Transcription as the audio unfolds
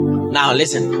Now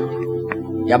listen.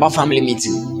 You about family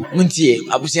meeting. Muntie,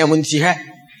 abusia muntie.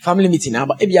 Family meeting.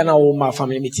 Aba ebia na wo ma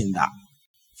family meeting da.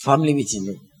 Family meeting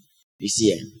no. You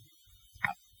see,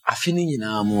 afini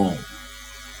nyina mo.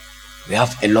 We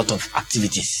have a lot of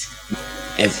activities.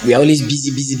 We are always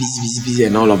busy,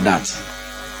 and all of that.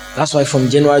 That's why from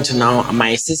January to now,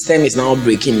 my system is now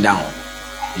breaking down.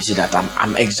 You see that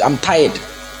I'm tired.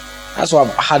 That's why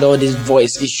I've had all these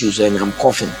voice issues and I'm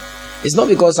coughing. It's not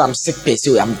because I'm sick per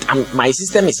se. My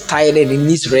system is tired and it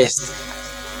needs rest.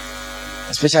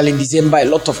 Especially in December, a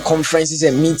lot of conferences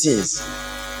and meetings.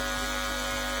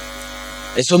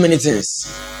 There's so many things.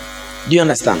 Do you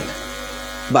understand?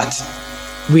 But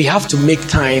we have to make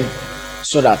time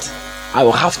so that I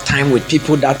will have time with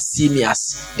people that see me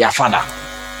as their father.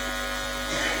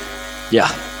 Yeah.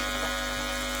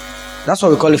 That's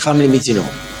what we call a family meeting.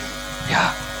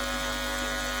 Yeah.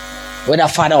 Whether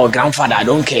father or grandfather, I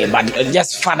don't care. But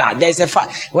just father. There's a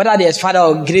whether there's father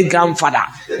or great grandfather,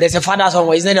 there's a father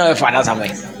somewhere. Isn't there a father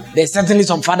somewhere? There's certainly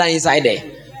some father inside there.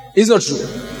 It's not true.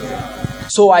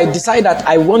 So I decided that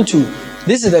I want to.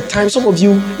 This is the time. Some of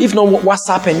you, if not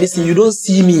WhatsApp and this thing, you don't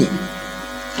see me.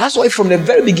 That's why from the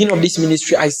very beginning of this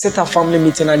ministry, I set a family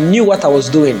meeting. I knew what I was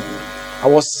doing. I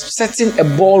was setting a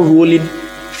ball rolling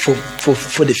for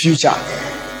the future.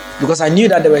 Because I knew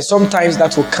that there were some times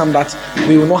that will come that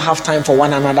we will not have time for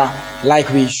one another like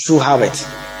we should have it.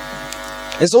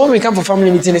 And so when we come for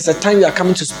family meeting, it's a time you are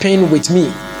coming to spend with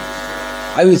me.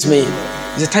 Are you with me?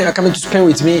 It's a time you are coming to spend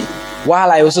with me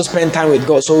while I also spend time with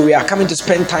God. So we are coming to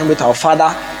spend time with our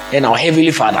Father and our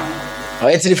Heavenly Father. Our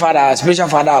earthly father, our spiritual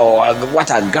father, or what,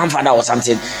 a grandfather or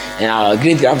something, and our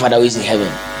great grandfather who is in heaven.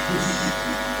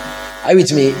 Are you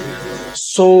with me?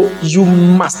 So you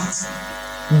must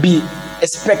be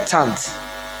expectant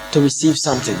to receive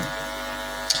something.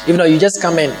 Even though you just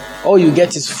come in, all you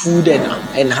get is food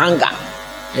and hunger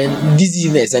and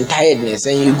dizziness and tiredness,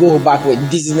 and you go back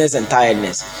with dizziness and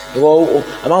tiredness. You go,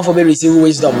 I'm for receive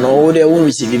wisdom, no, they won't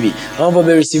receive it. I'm for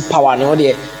receive power, no,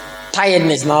 the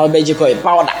tiredness now, basically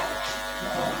powder.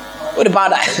 What about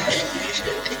that?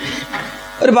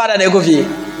 What about that, Ekofi?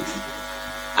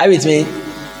 Are you with me?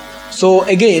 So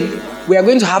again, we are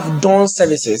going to have dawn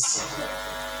services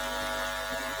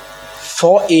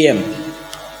 4 a.m.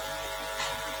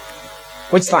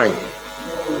 Which time?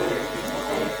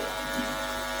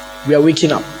 We are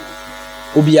waking up.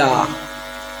 Obia.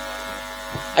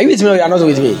 Are you with me or you are not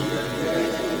with me?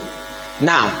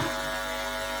 Now,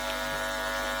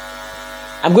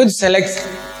 I'm going to select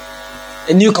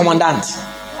a new commandant.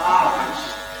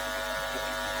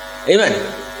 Amen.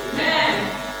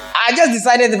 I just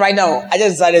decided right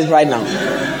now.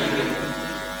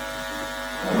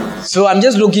 So I'm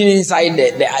just looking inside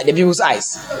the people's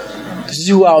eyes to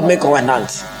see who I'll make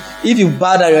commandant. If you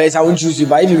bow down your head, I won't choose you.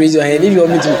 But if you raise your hand, if you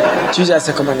want me to choose you as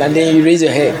a commandant, then you raise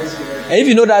your hand. And if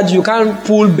you know that you can't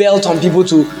pull belt on people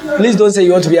to, please don't say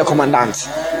you want to be a commandant.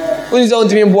 Who is want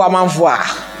to be a man for?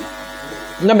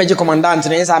 No major commandant.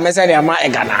 You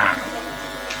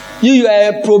are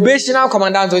a probational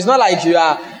commandant. So it's not like you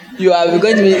are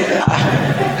going to be.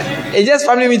 It's just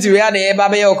family meeting. We are the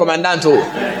baby or commandant.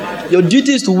 Your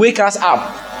duty is to wake us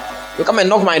up. You come and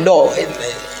knock my door.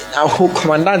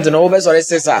 Commandant, no, best or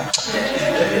sister.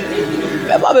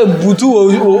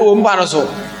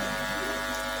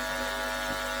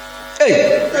 Hey,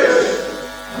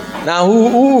 now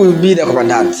who will be the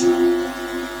commandant?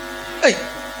 Hey,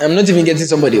 I'm not even getting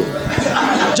somebody.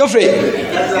 Geoffrey,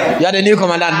 you are the new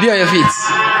commandant. Be on your feet.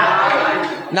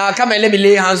 Now come and let me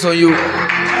lay hands on you.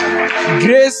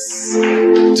 Grace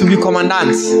to be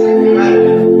commandant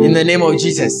in the name of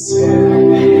Jesus.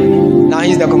 Now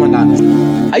he's the commandant.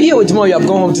 Are you here with tomorrow? You have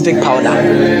gone home to take powder.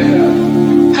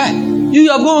 Hey, you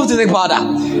have gone home to take powder.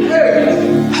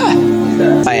 Hey.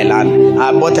 Buy a land.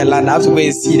 I bought a land. I have to go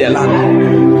and see the land.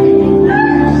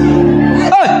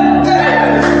 Hey.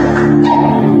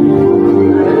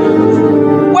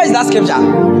 Where is that scripture?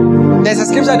 There's a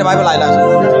scripture in the Bible like that.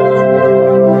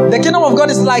 The kingdom of God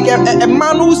is like a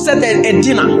man who set a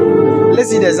dinner. Let's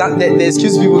see the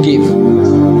excuse people give.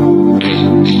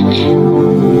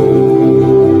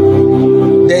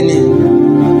 Then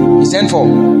he sent for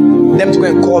them to go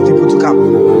and call people to come.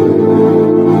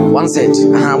 One said,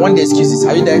 one the excuses.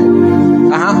 Are you there?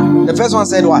 The first one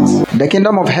said what? The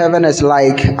kingdom of heaven is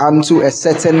like unto a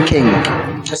certain king.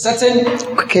 A certain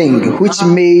king which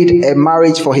made a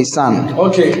marriage for his son.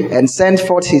 Okay. And sent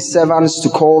forth his servants to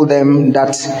call them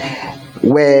that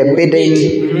were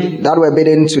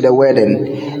bidden to the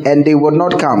wedding, and they would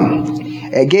not come.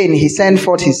 Again he sent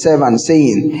forth his servants,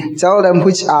 saying, Tell them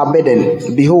which are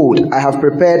bidden, Behold, I have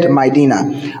prepared my dinner.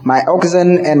 My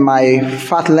oxen and my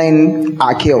fatling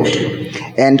are killed,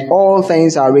 and all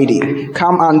things are ready.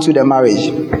 Come unto the marriage.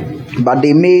 But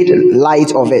they made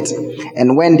light of it,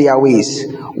 and went their ways,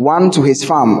 one to his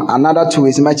farm, another to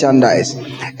his merchandise.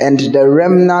 And the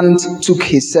remnant took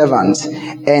his servants,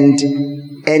 and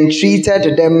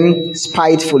entreated them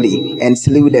spitefully, and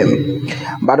slew them.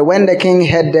 But when the king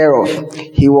heard thereof,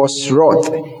 he was wroth,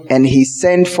 and he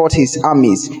sent forth his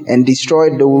armies, and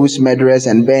destroyed those murderers,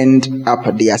 and burned up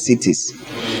their cities.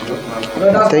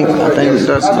 I think that's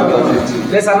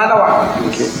There's another one.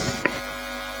 okay.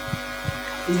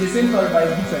 It's the same story, but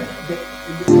it's different.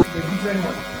 The different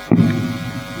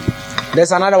one.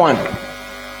 There's another one.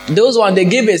 Those one they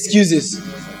give excuses.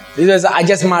 This was, I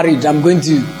just married. I'm going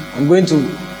to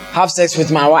have sex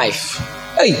with my wife.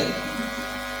 Hey,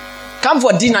 come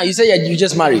for dinner. You say you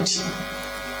just married.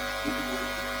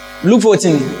 Look for it.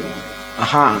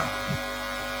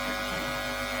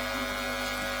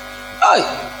 Hey,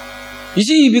 you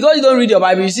see, because you don't read your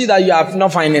Bible, you see that you are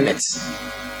not finding it.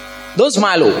 Don't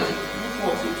smile.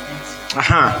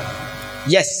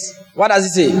 Yes. What does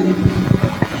it say?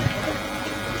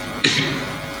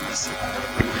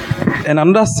 And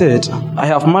another said, I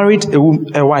have married a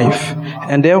wife,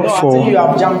 and therefore. I think you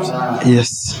have jumped.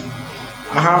 Yes.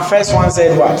 First one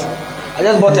said what? I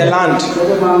just bought a land. The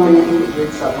other man made great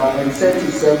supper and sent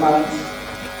his servants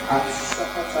at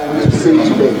supper time to say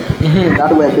to them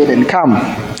that were bidden, Come,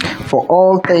 for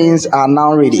all things are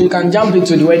now ready. You can jump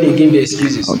into the way they give the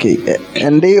excuses. Okay,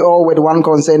 and they all with one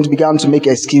consent began to make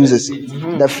excuses.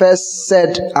 The first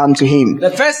said unto him,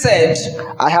 The first said,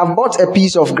 I have bought a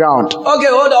piece of ground. okay,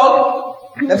 hold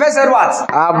on. The first said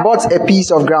what? I have bought a piece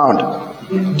of ground.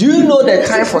 Do you know the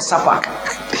time for supper?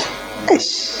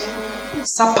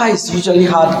 Supper is usually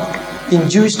had in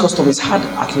Jewish custom. It's had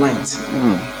at night,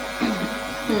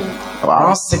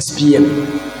 around 6 p.m.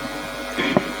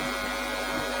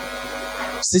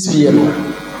 6 p.m.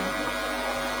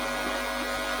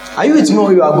 Are you with me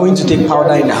or you are going to take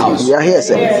powder in the house? We are here,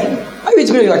 sir. Are you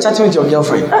with me or you are chatting with your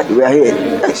girlfriend? We are here.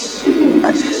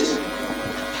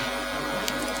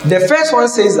 The first one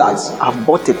says that I've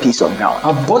bought a piece of ground.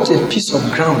 I bought a piece of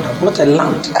ground. I bought a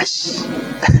land.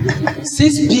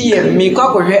 6 p.m. Me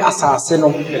kwa kwe asase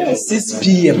no. 6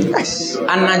 p.m.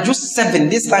 And I just 7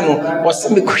 this time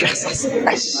was me kwe asase.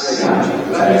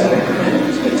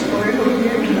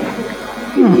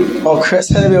 Oh, Chris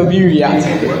said it will be real.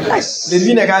 The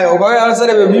dinner guy, oh, boy, said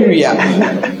it will be real.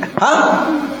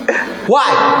 Huh? Why?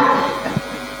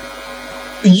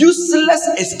 Useless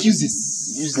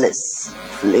excuses. Useless.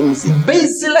 Flimsy.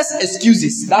 Baseless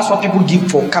excuses. That's what people give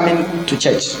for coming to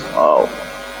church. Oh.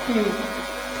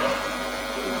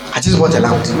 I just bought a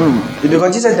land.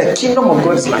 Because Jesus said the kingdom of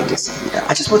God is like this.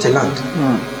 I just bought a land.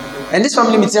 And this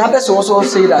family meeting, others also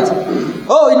say that,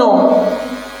 oh, you know,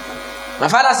 my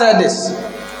father said this.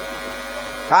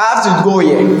 I have to go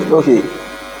here. Okay.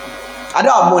 I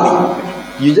don't have money.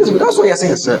 That's what you're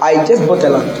saying. Yes, sir. I just bought a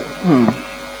land.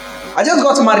 I just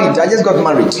got married.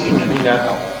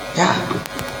 Yeah.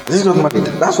 I just got married.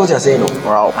 That's what you're saying.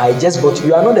 Wow. I just bought.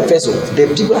 You are not the first one.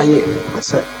 The people are here. Yes,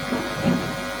 sir.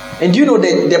 And you know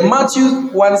the Matthew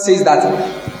one says that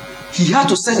he had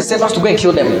to send his servants to go and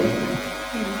kill them.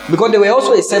 Because they were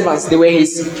also his servants, they were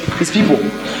his people.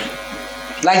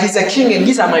 Like he's a king and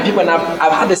these are my people and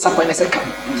I've had the supper and I said,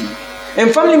 come.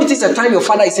 And family meetings at time your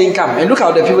father is saying come. And look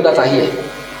at the people that are here.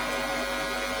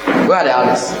 Where are the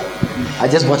others? I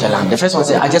just bought a land. The first one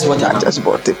said, I just bought a land. I just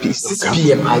bought a piece. 6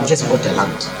 p.m. I just bought a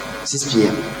land. 6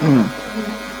 p.m.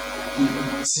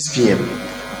 6 p.m.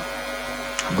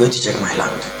 I'm going to check my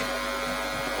land.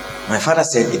 My father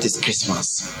said it is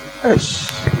Christmas.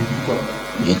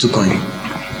 You took coin.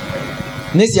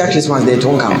 Next year Christmas it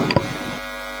won't come.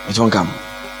 It won't come.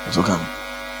 It won't come.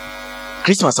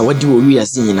 Christmas, what do we are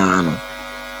seeing now?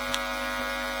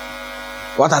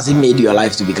 What has it made your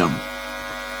life to become?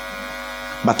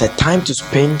 But a time to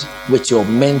spend with your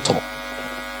mentor.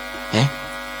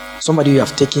 Somebody you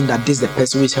have taken that this is the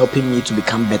person who is helping me to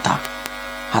become better.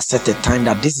 Has set a time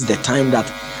that this is the time that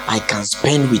I can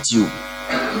spend with you.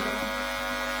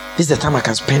 This is the time I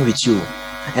can spend with you.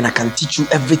 And I can teach you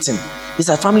everything. This is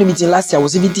a family meeting last year. I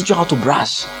was even teaching you how to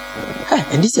brush.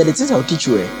 And this year, the things I will teach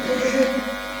you.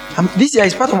 This year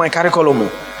is part of my curriculum.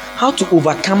 How to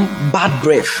overcome bad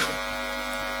breath.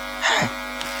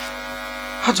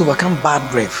 How to overcome bad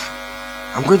breath.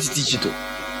 I'm going to teach you too.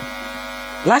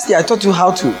 Last year I taught you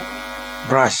how to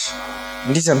brush.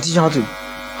 And this year I'm teaching you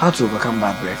how to overcome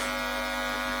bad breath.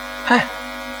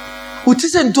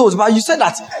 But you said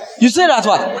that You say that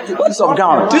what? What's of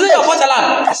ground? You say you have bought a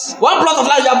land. Yes. One plot of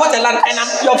land, you have bought a land, and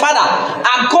I'm your father.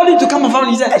 I'm calling to come and family.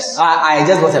 He said, yes. I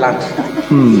just bought a land.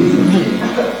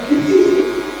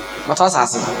 What was I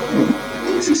saying?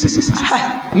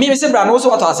 Me, Mr. Brown, also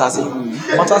what was I saying?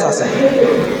 What was I saying?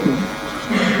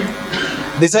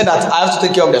 They said that I have to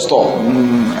take care of the store.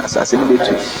 I have to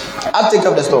take care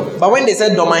of the store. But when they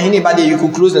said, don't mind anybody, you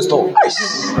could close the store.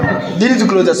 Did you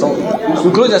close the store?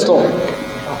 You close the store.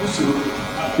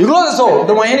 You close the store.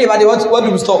 Don't mind anybody. What do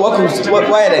you store? Why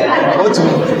are they? What do?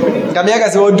 Kamiaka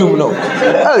say what do no?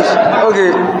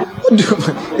 Okay. What do?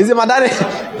 Is it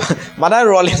Madame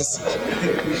Rollins?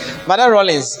 Madame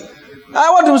Rollins. I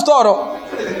want to store.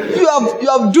 You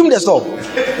have doomed the store.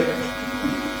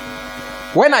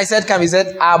 When I said come, he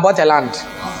said, I bought a land.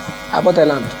 I bought a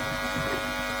land.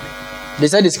 They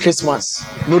said it's Christmas.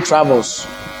 No travels.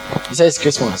 He said it's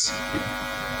Christmas.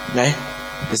 Right?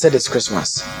 They said it's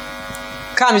Christmas.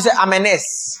 Come, he said, I'm an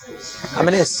S. I'm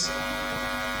an S.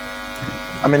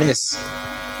 I'm an S.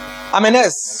 I'm an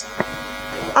S.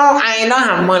 Oh, I don't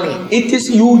have money. It is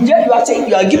you are saying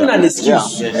you are giving an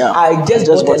excuse. Yeah. I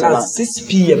just bought a land. 6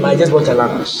 p.m. I just bought a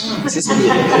land. 6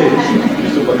 p.m.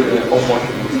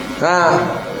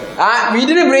 We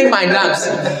didn't bring my drums.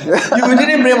 You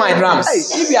didn't bring my drums.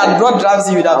 If you had brought drums,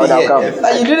 you would have been here.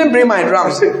 But you didn't bring my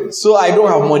drums, so I don't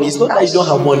have money. It's not that you don't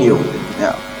have money.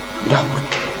 Yeah. You don't have money.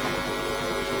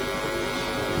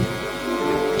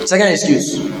 Second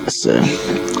excuse.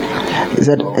 He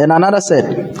said, and another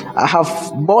said, I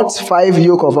have bought 5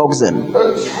 yoke of oxen,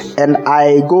 and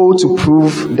I go to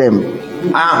prove them.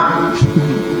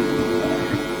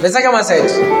 The second one said,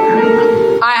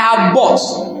 I have bought.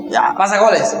 Yeah. Pastor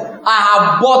Collins, I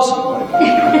have bought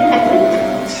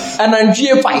an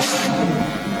Nigeria 5.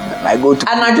 I go to.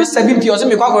 And I just 7 p.m. So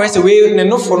me kwa correct away ne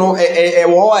no for no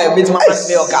wo a bit ma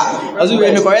me oka. Aso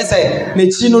we me correct say ne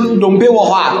chi no dompe wo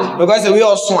ho a because we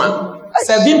oso a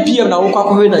 7 p.m. na wo kwa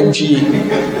ko Nigeria.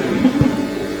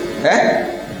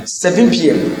 7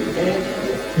 p.m.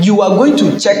 You are going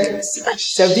to check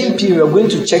 7 p.m. You are going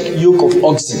to check yoke of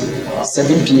oxen.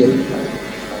 7 p.m.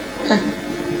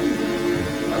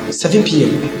 7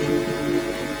 p.m.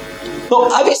 No,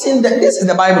 have you seen that? This is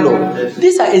the Bible.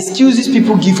 These are excuses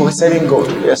people give for serving God.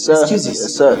 Yes, sir. Excuses.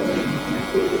 Yes, sir.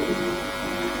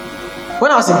 When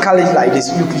I was in college like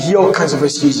this, you could hear all kinds of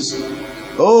excuses.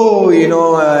 Oh,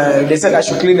 they said I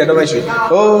should clean the dormitory.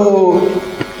 Oh,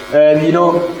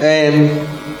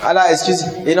 other excuses. I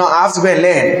have to go and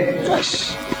learn.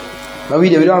 Gosh. But we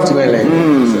don't have to go and learn.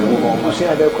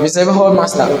 Mr. Hold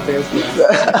Master.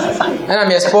 And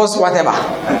I'm exposed whatever.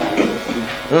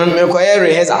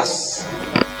 Rehearsals.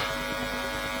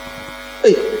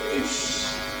 Hey.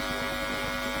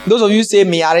 Those of you say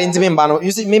me are intimate,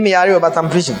 you see me are but I'm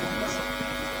preaching.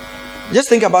 Just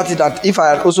think about it that if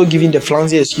I had also given the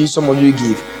flimsy excuse some of you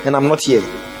give, and I'm not here.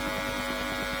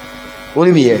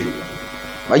 Only be here.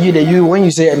 But you when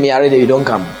you say me are you don't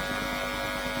come.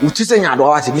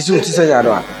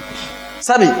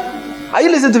 Sabi, are you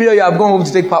listening to me or you have gone home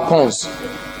to take pawns?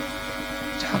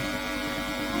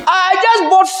 I just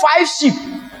bought 5 sheep,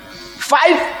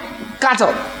 5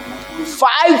 cattle,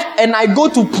 5, and I go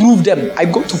to prove them.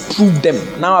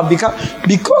 Now I've become,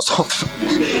 because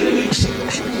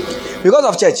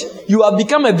of church, you have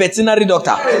become a veterinary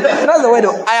doctor. That's the way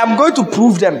I am going to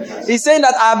prove them. He's saying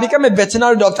that I have become a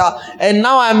veterinary doctor, and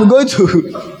now I'm going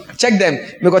to check them.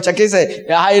 Because check say,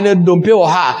 don't pay or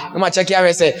her. I'm check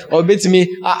here say, or bet me,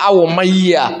 I want my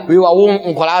year. We were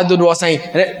one was saying.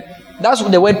 That's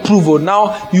what the word prove.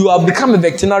 Now you have become a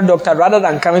veterinary doctor rather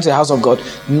than coming to the house of God.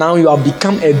 Now you have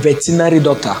become a veterinary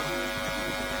doctor.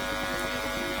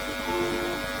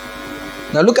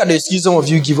 Now look at the excuse some of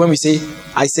you give when we say,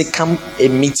 I say come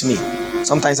and meet me.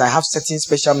 Sometimes I have certain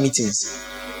special meetings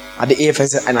at the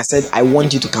AFS and I said, I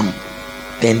want you to come.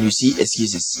 Then you see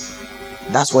excuses.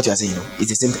 That's what you are saying. It's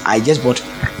the same thing. I just bought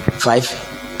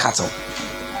 5 cattle.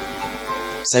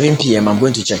 7 p.m. I'm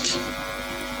going to check.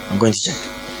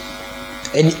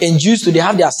 And Jews too, they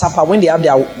have their supper. When they have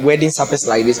their wedding suppers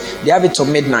like this, they have it till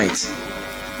midnight.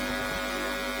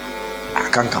 I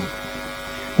can't come.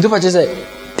 Don't just say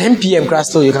 10 p.m. class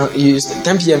still you can use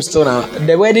 10 p.m. still now.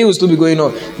 The wedding will still be going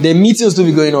on. The meeting will still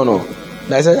be going on. No.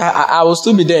 I said I will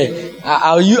still be there.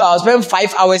 I'll spend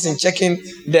 5 hours in checking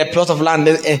the plot of land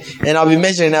and I'll be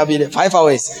measuring. I'll be there 5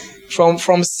 hours from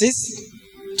 6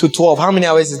 to 12. How many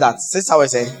hours is that? 6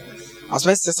 hours. I'll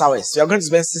spend 6 hours. So you're going to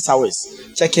spend 6 hours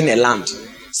checking a land.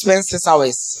 Spend 6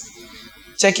 hours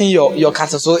checking your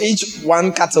cattle. So each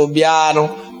one cattle, you are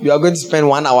going to spend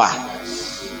 1 hour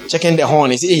checking the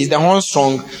horn. Is the horn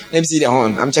strong? Let me see the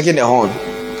horn. I'm checking the horn.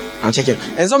 I'm checking.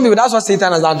 And some people, that's what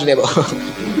Satan has done to them.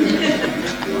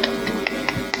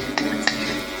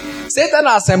 Satan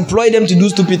has employed them to do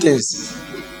stupid things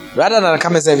rather than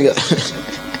come and say.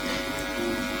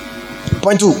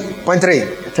 Point 2, point 3.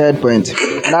 Third point.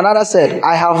 And another said,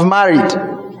 I have married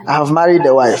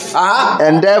a wife,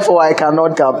 and therefore I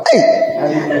cannot come.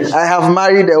 Hey, I have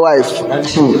married a wife.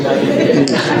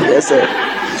 Yes, sir.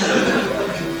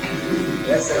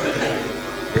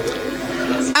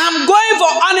 I'm going for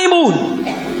honeymoon.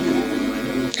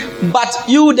 But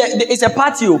it's a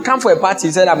party. You come for a party.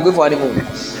 He said, I'm going for honeymoon.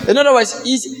 In other words,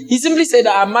 he simply said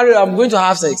that I'm married, I'm going to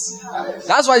have sex.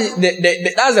 That's why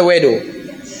that's the way though.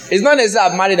 It's not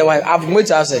necessarily I've married a wife, I'm going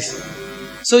to have sex.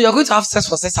 So you're going to have sex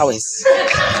for 6 hours.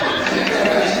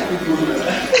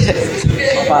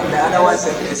 But the other one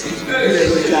said,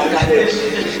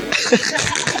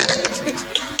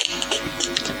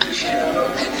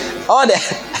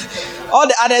 all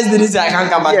the others didn't say I can't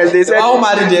come back. Yes, they said.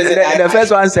 The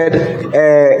first one said,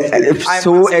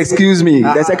 "So excuse me."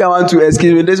 The second one to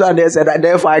excuse me. This one they said,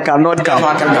 "Therefore I cannot come."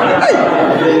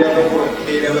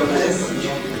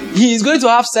 He is going to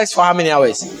have sex for how many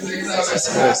hours?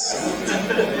 6 hours.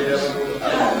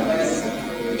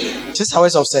 6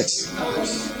 hours of sex.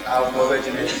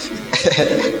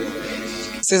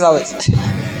 6 hours.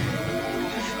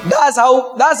 That's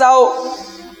how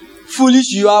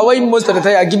foolish you are when most of the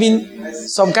time you are giving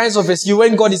some kinds of excuse.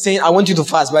 When God is saying, I want you to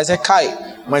fast, but I say, Kai,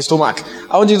 my stomach.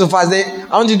 I want you to fast. I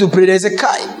want you to pray. They say,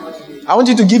 Kai, I want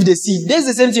you to give the seed. That's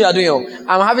the same thing you are doing.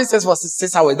 I'm having sex for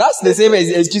 6 hours. That's the same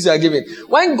excuse you are giving.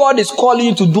 When God is calling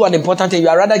you to do an important thing, you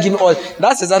are rather giving all.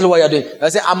 That's exactly what you are doing. I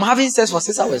say, I'm having sex for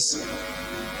 6 hours.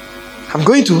 I'm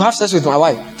going to have sex with my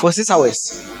wife for 6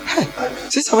 hours. Hey,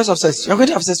 6 hours of sex. You're going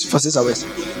to have sex for 6 hours.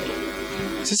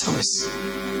 6 hours.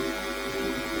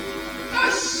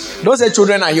 Don't say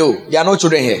children are here. There are no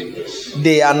children here.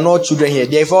 They are not children here.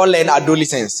 They've all learned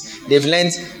adolescence. They've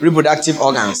learned reproductive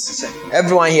organs.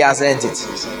 Everyone here has learned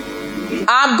it.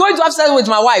 I'm going to have sex with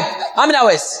my wife. How many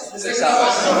hours? 6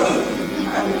 hours.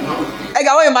 Hey,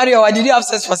 when you marry your wife, did you have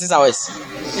sex for 6 hours?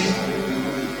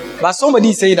 But somebody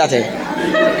is saying that.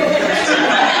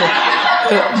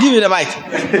 Give me the mic.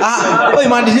 Oh,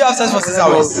 man, did you have sex for 6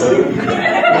 hours?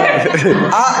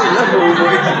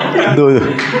 No.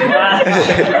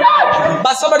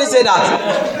 But somebody said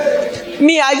that.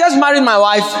 Me, I just married my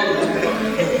wife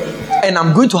and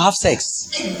I'm going to have sex.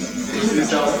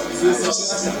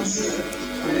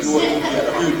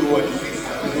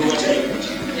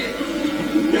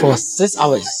 For 6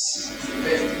 hours.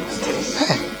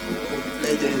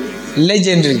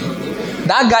 Legendary.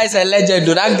 That guy is a legend.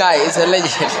 That guy is a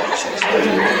legend.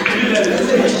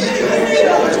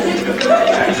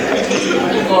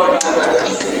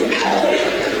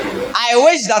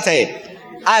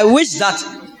 I wish that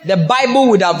the Bible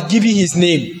would have given his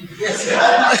name.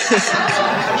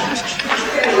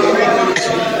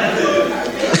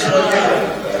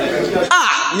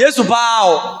 Yes,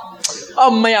 wow.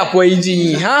 Oh my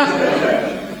huh?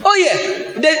 Oh yeah.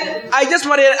 I just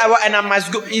married and I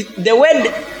must go. The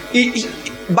word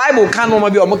Bible can't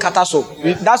normally be omokataso.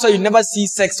 That's why you never see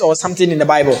sex or something in the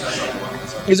Bible.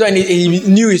 It's when he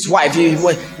knew his wife.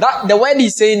 The word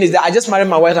he's saying is that I just married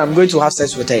my wife and I'm going to have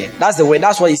sex with her. That's the word.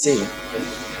 That's what he's saying.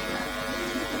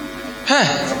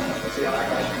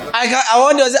 I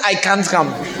want to say I can't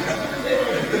come.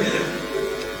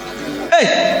 Hey.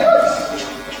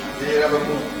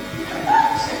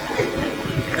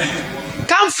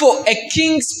 Come for a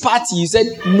king's party. You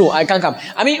said no, I can't come.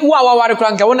 I mean, when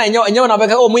I know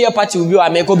party will be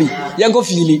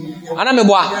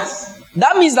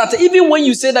that means that even when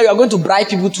you say that you are going to bribe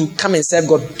people to come and serve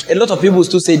God, a lot of people will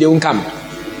still say they won't come.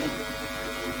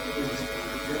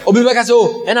 Obibeka say,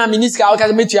 oh, and I'm in this car,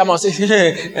 I meet you. I'm saying,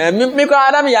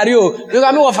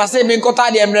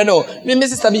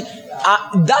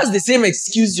 that's the same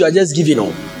excuse you are just giving.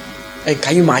 And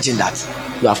can you imagine that?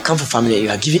 You have come for family and you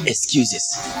are giving excuses.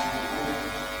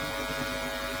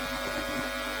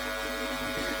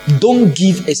 Don't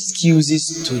give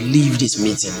excuses to leave this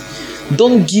meeting.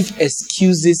 Don't give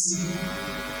excuses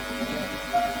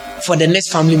for the next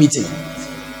family meeting.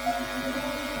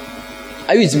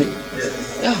 Are you with me?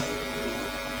 Yeah.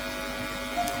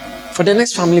 For the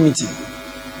next family meeting.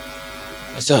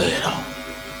 So,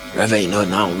 Reverend,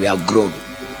 now we are grown.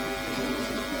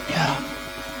 Yeah.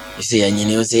 You see, and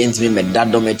you say,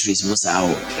 that dormitory is Musa.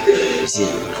 You see,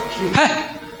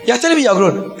 hey, you're telling me you're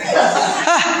grown.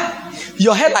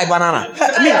 Your head like banana.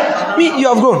 Me, you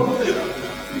have grown.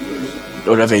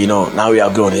 Oh, Reverend, now we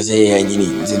are grown. You say, and you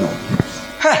know.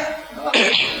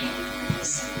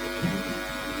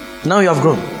 Now you have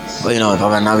grown. But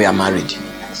Papa, now we are married.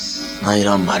 Now you're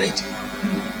not married.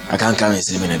 I can't come and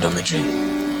sleep in a dormitory.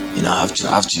 I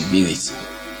have to be with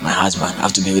my husband. I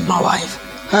have to be with my wife.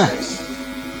 Huh.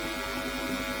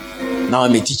 Now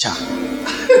I'm a teacher.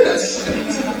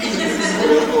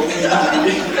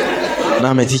 Now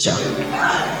I'm a teacher.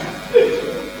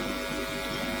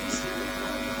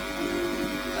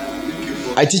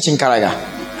 I teach in Karaga.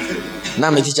 Now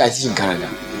I'm a teacher. I teach in Karaga.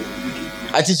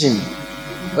 I teach in.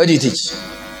 Where do you teach?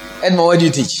 Edmond, where do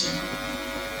you teach?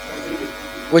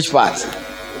 Which part?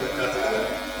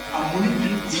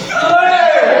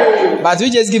 But we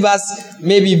just give us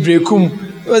maybe breakum.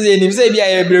 Because you say be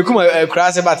a breakum a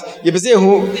class, but you say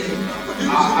who?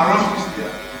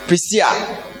 Pristia.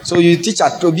 So you teach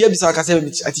at Tobia Bisaka,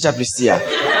 I teach at Pristia.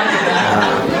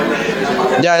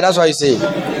 Yeah, that's what you say.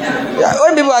 Yeah,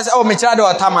 when people say, oh, Machado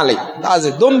or Tamale, that's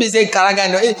it. Don't be saying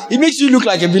Karaga. It makes you look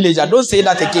like a villager. Don't say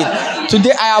that again.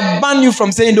 Today, I have banned you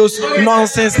from saying those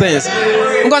nonsense things.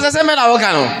 Because I say, man, I work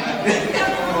on.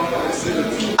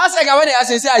 Ask a guy when they ask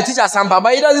you, say, I teach at Sampa,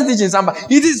 but he doesn't teach in Sampa.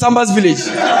 He teaches Sampa's village.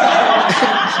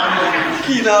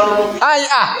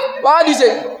 Why do you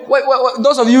say, wait,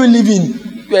 those of you who live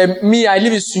in, me, I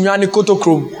live in Sunyani,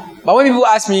 Kotokrom. But when people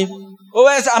ask me, oh,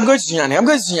 yes, I'm going to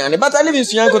Sunyani, but I live in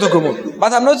Sunyani, Kotokrom.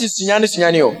 But I'm not in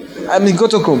Sunyani. I'm in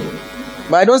Kotokrom.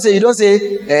 But you don't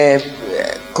say,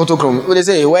 Kotokrom. They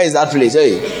say, where is that place?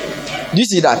 Hey, do you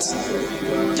see that?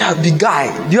 Yeah, big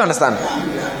guy. Do you understand?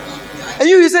 And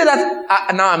you say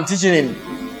that now I'm teaching in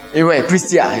where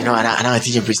Pristia. Now I'm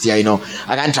teaching Pristia.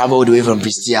 I can't travel all the way from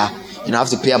Pristia. I have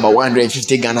to pay about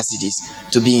 150 Ghana cedis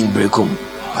to be in Brekum.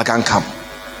 I can't come.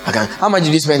 How much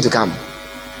did you spend to come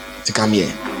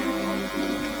here?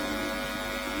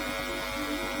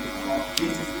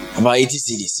 About 80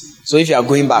 cedis. So if you are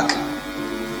going back,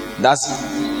 that's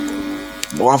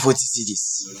 140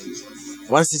 cedis.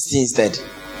 160 instead.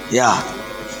 Yeah.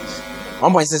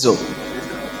 1.6 so.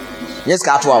 Yes,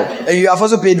 cut wow. And you have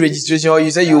also paid registration, or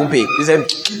you say you won't pay. You say,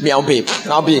 me, I'll pay.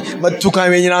 But two can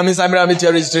when you know, I'm with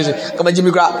your registration. Come on, Jimmy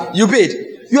Grab. You paid.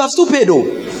 You have still paid though.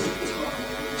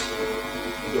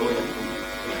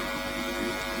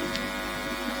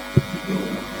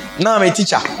 Now I'm a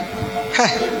teacher.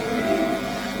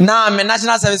 Now I'm a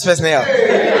national service personnel.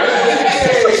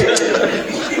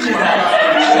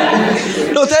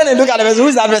 No, tell them, look at the person. Who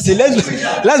is that person? Let's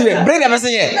bring the person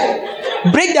here.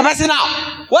 Bring the person out.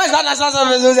 What is that national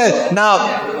service person? Now,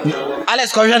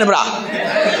 Alex, come here, bro.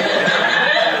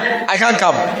 I can't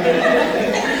come.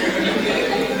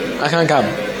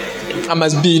 I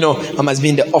must be in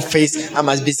the office. I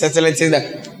must be settling things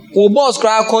that. Oh, boss,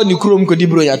 cry, call the Chrome, could you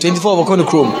bro? 24 of the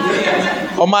Chrome.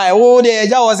 Oh, my,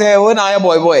 that was a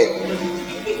boy.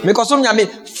 Because some yami,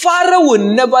 Pharaoh will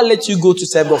never let you go to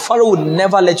serve God. Pharaoh will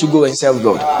never let you go and serve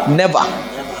God. Never.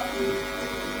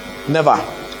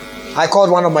 I called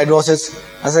one of my daughters.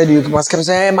 I said, you must come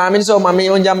say, hey, mommy, so mommy,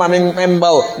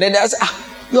 member. Then I said,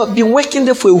 you have been working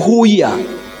there for a whole year.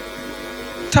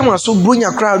 Tama so bring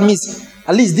your crowd miss.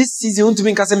 At least this season, want to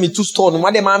make me 2 stone.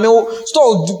 What the mommy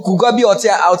store could go be out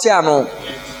here no.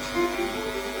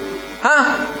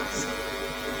 Huh?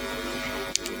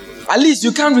 At least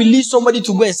you can't release somebody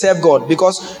to go and serve God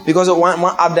because one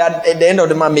at the end of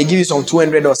the month may give you some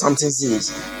 200 or something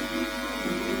series.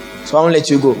 So I won't let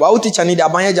you go. But I will teach you need a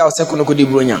banyaja or second kodi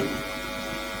bronya.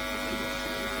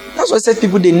 That's why I said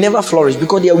people they never flourish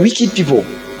because they are wicked people.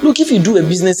 Look, if you do a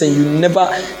business and you never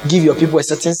give your people a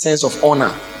certain sense of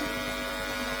honor.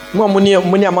 Your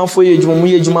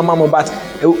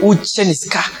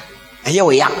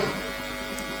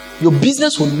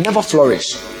business will never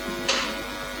flourish.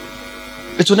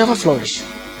 It will never flourish.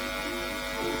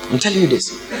 I'm telling you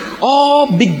this. All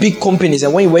big companies,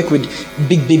 and when you work with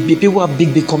big people who have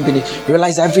big companies, you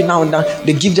realize every now and then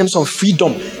they give them some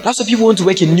freedom. That's why people want to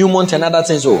work in Newmont and other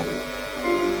things. Oh,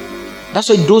 that's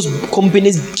why those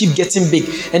companies keep getting big.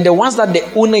 And the ones that the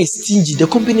owner is stingy, the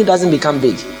company doesn't become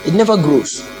big. It never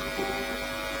grows.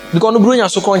 Because no growing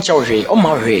so called children, oh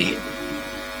my way.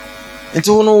 That's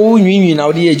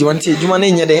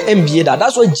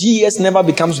why GES never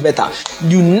becomes better.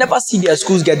 You never see their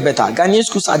schools get better. Ghanaian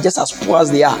schools are just as poor as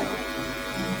they are.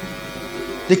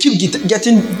 They keep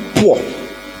getting poor.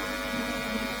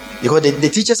 Because the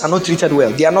teachers are not treated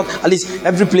well. They are not, at least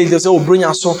every place they say, oh, bring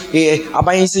us so,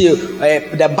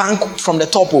 the bank from the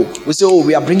top, we say, oh,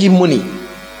 we are bringing money.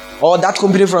 Or that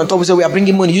company from the top, we say, we are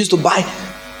bringing money. You used to buy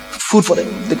food for them.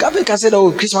 The government can say,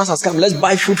 oh, Christmas has come. Let's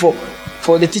buy food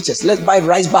for the teachers. Let's buy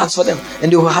rice bags for them.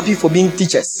 And they were happy for being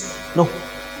teachers. No.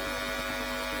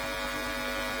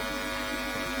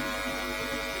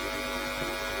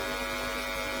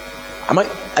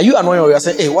 Are you annoying or you are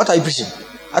saying, hey, what are you preaching?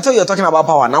 I thought you were talking about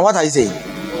power. Now what are you saying?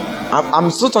 I'm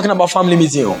still talking about family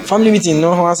meeting. Family meeting, no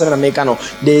one said American.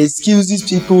 The excuses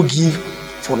people give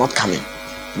for not coming.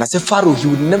 And I said, Pharaoh, he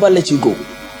will never let you go.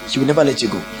 He will never let you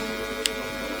go.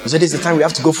 So this is the time we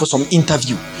have to go for some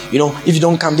interview. You know, if you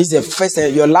don't come, this is the first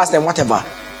and your last and whatever.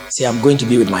 Say, I'm going to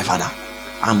be with my father.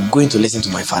 I'm going to listen to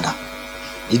my father.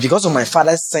 It's because of my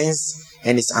father's sense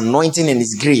and his anointing and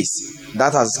his grace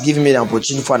that has given me the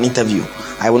opportunity for an interview.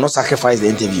 I will not sacrifice the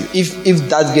interview. If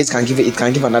that grace can give it, it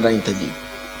can give another interview.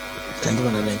 It can give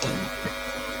another interview.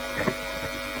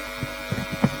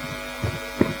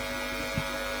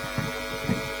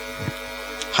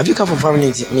 Have you come for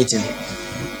family meeting?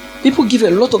 People give a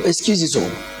lot of excuses.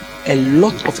 A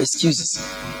lot of excuses.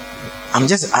 I'm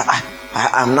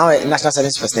now a national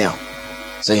service personnel.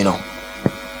 So, you know,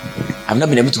 I've not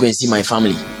been able to go and see my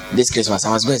family this Christmas.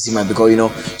 I was going to see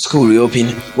because, school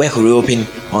reopen, work will reopen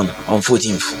on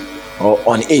 14th or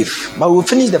on 8th. But we'll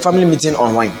finish the family meeting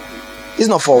on when? It's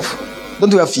not 4th.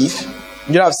 Don't you have 5th?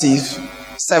 You don't have 6th,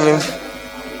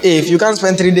 7th, 8th. You can't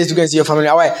spend 3 days to go and see your family.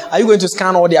 Why? Are you going to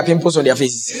scan all their pimples on their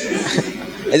faces?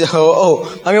 I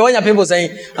mean, when your pimples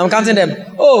saying, I'm counting them.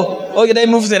 Okay, then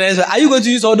move to the next one. Are you going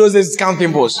to use all those days to count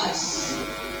pimples?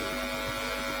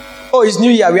 It's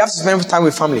New Year. We have to spend time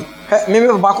with family. Maybe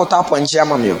Papa got tap on chair,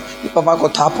 mammy. Papa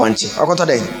got tap on chair. I got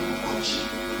today.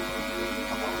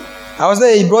 I was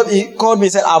there. He called me.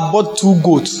 Said, I bought 2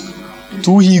 goats,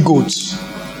 2 he goats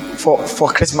for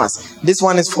Christmas. This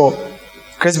one is for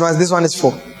Christmas. This one is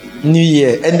for New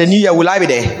Year. And the New Year, will I be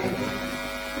there?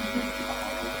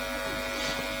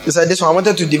 He said, this one, I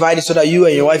wanted to divide it so that you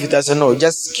and your wife, I said, no,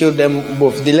 just kill them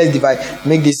both. Let's divide.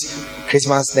 Make this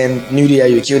Christmas, then New Year,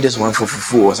 you kill this one for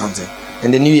fufu or something.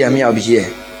 And the New Year, me, I'll be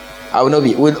here. I will not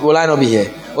be. Will I not be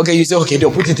here? Okay, you say, okay,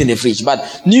 they'll put it in the fridge.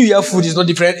 But New Year food is not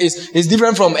different. It's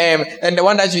different from and the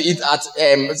one that you eat at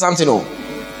something.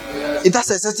 It has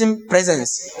a certain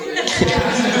presence.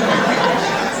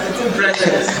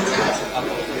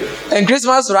 And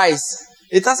Christmas rice,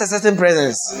 it has a certain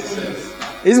presence.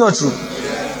 It's not true.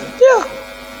 Yeah.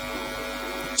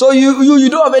 So you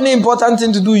don't have any important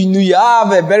thing to do in New Year. I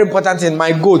have a very important thing,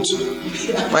 my goat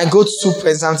soup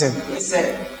and something.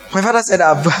 My father said,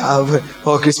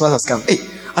 Christmas has come. Hey,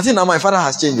 I think now my father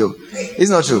has changed. It's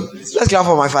not true. Let's clap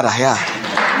for my father. Yeah.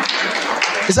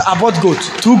 He said, I bought goat,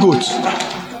 2 goats.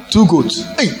 2 goats.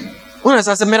 Hey, when I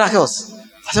said miracles,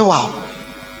 I said, wow.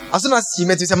 As soon as he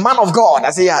met me, he said, man of God. I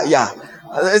said, yeah.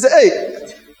 I said, hey,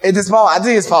 it is power. I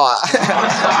think it's power.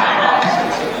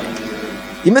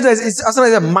 He met us, as soon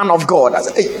as he said, man of God. I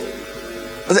said,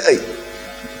 hey.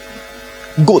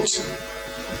 Goat.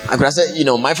 I could have said,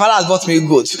 my father has bought me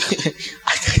goat.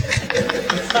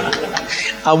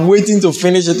 I'm waiting to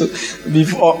finish it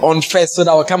before on first, so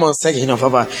that will come on second.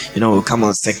 Papa, will come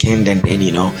on second, and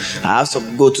then I have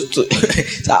some goat to.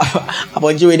 I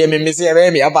want you with them and say,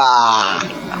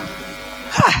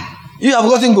 you have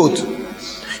gotten goat.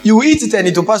 You eat it and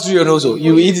it will pass through your nose.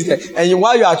 You eat it, and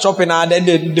while you are chopping, then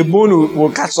the bone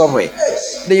will catch somewhere.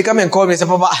 Then you come and call me and say,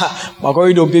 Papa, my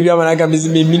God, baby, I'm gonna come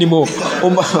visit me minimum.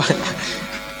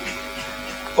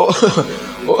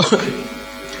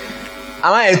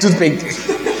 Am I a toothpick?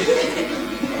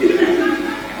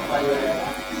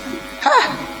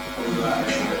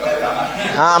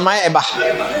 Am I a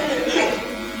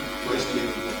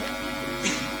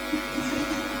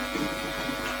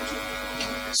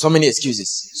So many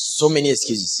excuses.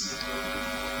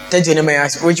 Tell your neighbor,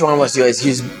 ask which one was your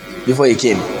excuse before you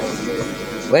came.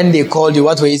 When they called you,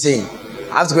 what were you saying?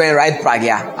 I have to go and write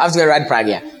pragya.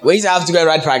 When you say I have to go and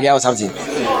write pragya or something,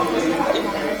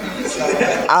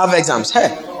 I have exams. Hey,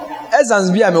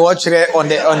 exams be I watch on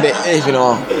the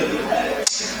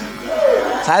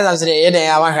Exams today.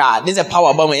 This is a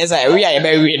power bomb. Yes, we are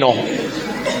very no.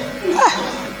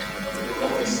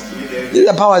 This is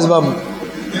a power bomb.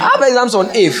 I have exams on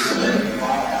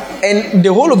 8th, and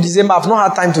the whole of December I've not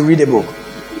had time to read a book.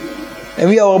 And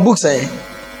we have our books,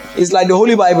 it's like the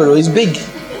Holy Bible. It's big.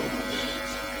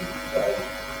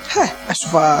 That's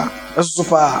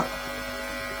super.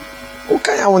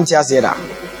 Okay, I want to say that.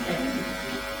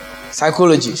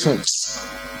 Psychology.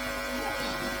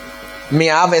 Me,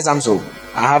 I have exams.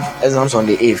 I have exams on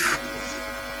the 8th.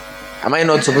 Am I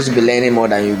not supposed to be learning more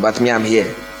than you? But me, I'm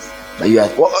here. But you are.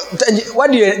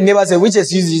 What do your neighbor say? Which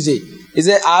excuse do you say? He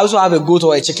said, I also have a goat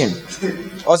or a chicken.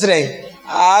 Or saying,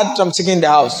 I had some chicken in the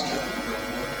house.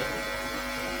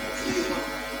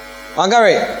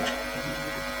 Wangari.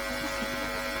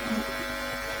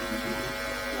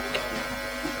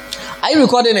 Are you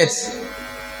recording it?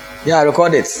 Yeah, I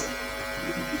record it.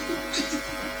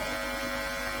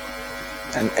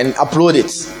 And upload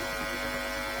it.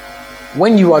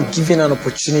 When you are given an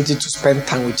opportunity to spend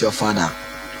time with your father,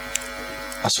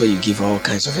 that's where you give all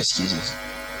kinds of excuses.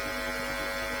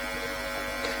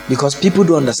 Because people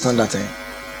don't understand that.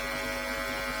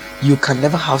 You can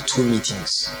never have two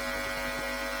meetings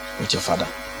with your father.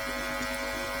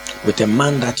 With a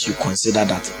man that you consider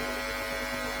that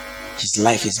his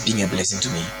life is being a blessing to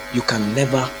me. You can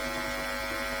never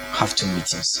have two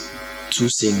meetings, two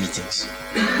same meetings.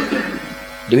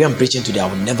 The way I'm preaching today, I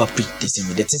will never preach the same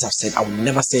way. The things I've said, I will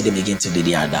never say them again till the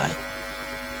day I die.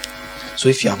 So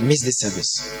if you have missed this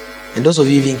service, and those of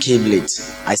you even came late,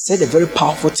 I said a very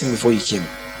powerful thing before you came,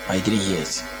 but you didn't hear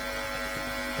it.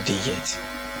 You didn't hear it.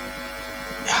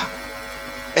 Yeah.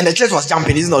 And the church was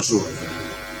jumping, it's not true.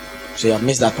 So you have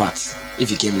missed that part. If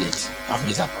you came late, you have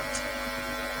missed that part.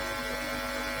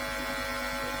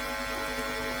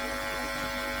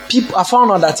 People, I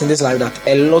found out that in this life that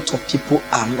a lot of people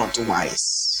are not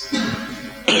wise.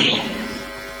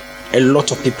 A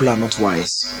lot of people are not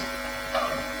wise.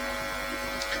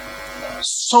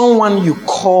 Someone you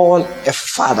call a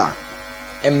father,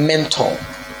 a mentor,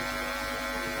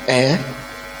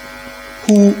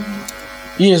 who,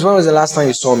 yes, when was the last time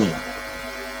you saw me?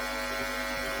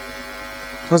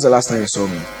 When was the last time you saw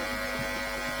me?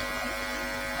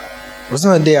 It was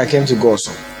not the day I came to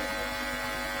Goso.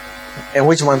 And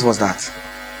which month was that?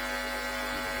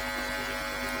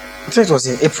 I think it was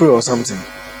in April or something,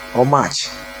 or March.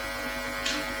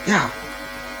 Yeah.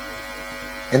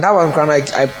 And that one, I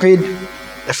paid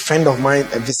a friend of mine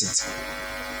a visit,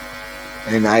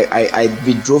 and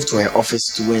we drove to her office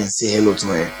to go and say hello to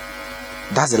her.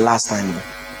 That's the last time.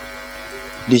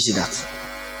 Do you see that?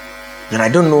 And I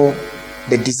don't know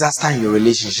the disaster in your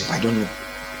relationship. I don't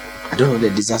know the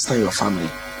disaster in your family.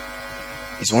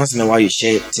 It's once in a while you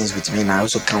share things with me, and I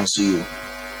also counsel you.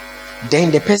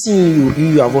 Then the person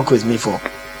you have worked with me for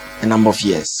a number of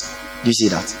years. Do you see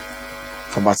that?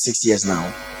 For about 6 years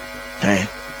now. Okay.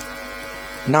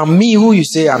 Now me, who you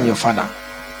say I'm your father,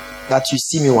 that you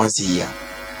see me once a year,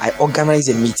 I organize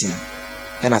a meeting,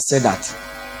 and I said that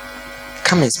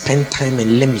come and spend time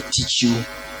and let me teach you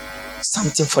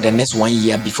something for the next 1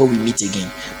 year before we meet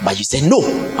again. But you say no,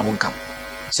 I won't come.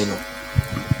 Say no.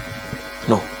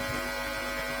 No.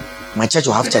 My church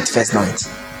will have church first night.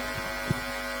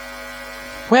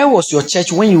 Where was your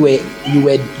church when you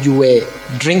were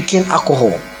drinking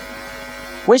alcohol?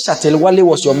 When Shatewale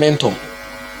was your mentor?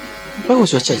 Where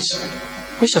was your church?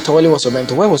 When Shatewale was your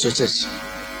mentor, where was your church?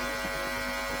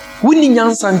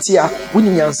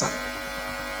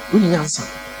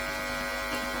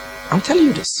 I'm telling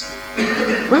you this.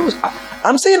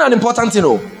 I'm saying an important thing.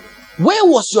 Where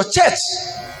was your church?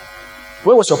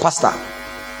 Where was your pastor?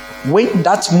 When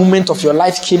that moment of your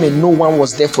life came and no one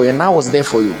was there for you, and I was there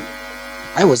for you.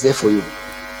 I was there for you.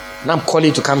 Now I'm calling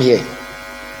you to come here.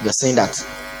 You're saying that.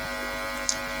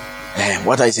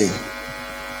 What are you saying?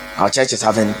 Our church is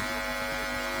having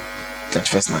church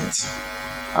first night.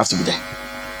 I have to be there.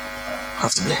 I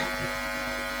have to be there.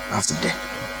 I have to be there.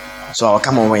 So I'll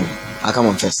come on when? I'll come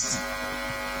on first.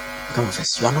 I'll come on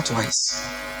first. You are not wise.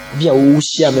 Be a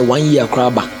share me 1 year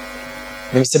crabba.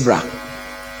 Mr. Bra.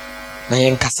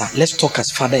 Let's talk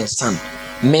as father and son,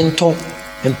 mentor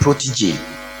and protege,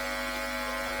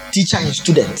 teacher and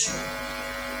student,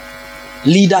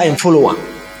 leader and follower,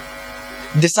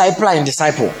 discipler and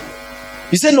disciple.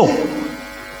 You say no,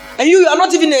 and you are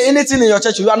not even anything in your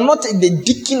church. You are not the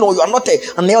deacon, or you are not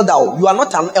an elder. You are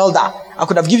not an elder. I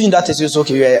could have given you that excuse.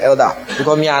 Okay, you are an elder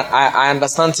because me, I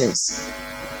understand things.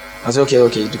 I say okay,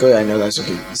 because you are an elder, it's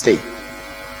okay. Stay.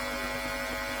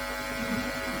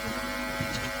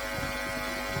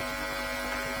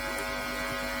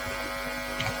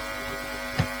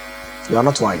 You are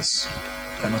not wise.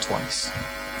 You are not wise.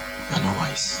 You are not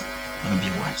wise. You want to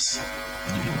be wise.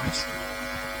 You want to be wise.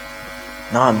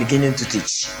 Now I'm beginning to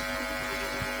teach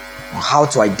on how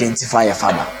to identify a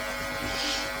father.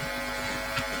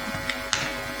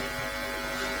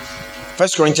 1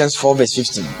 Corinthians 4 verse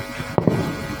 15.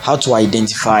 How to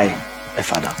identify a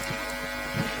father.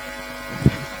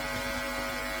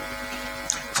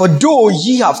 For though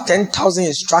ye have 10,000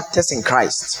 instructors in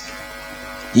Christ,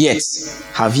 yet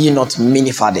have ye not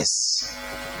many fathers.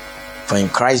 For in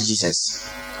Christ Jesus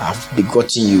I have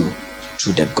begotten you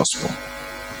through the gospel.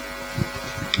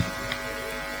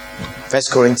 1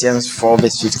 Corinthians 4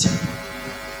 verse 15.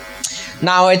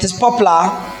 Now it is popular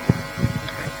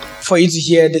for you to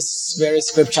hear this very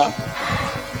scripture.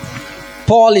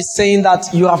 Paul is saying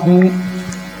that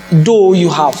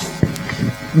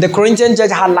the Corinthian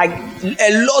church had like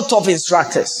a lot of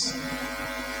instructors.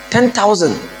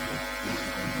 10,000.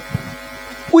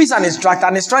 Who is an instructor?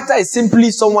 An instructor is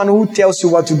simply someone who tells you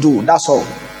what to do. That's all.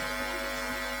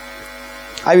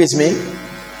 Are you with me?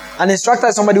 An instructor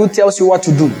is somebody who tells you what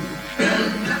to do.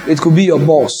 It could be your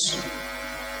boss.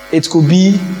 It could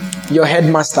be your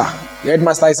headmaster. Your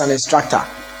headmaster is an instructor.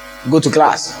 Go to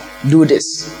class. Do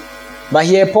this. But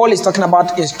here Paul is talking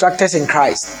about instructors in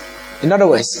Christ. In other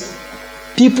words,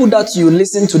 people that you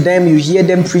listen to them, you hear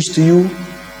them preach to you.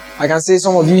 I can say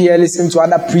some of you here listen to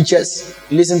other preachers,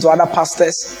 listen to other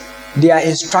pastors. They are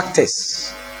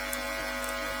instructors.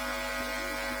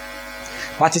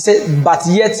 But he said, but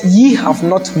yet ye have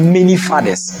not many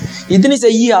fathers. He didn't say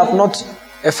ye have not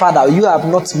a father, you have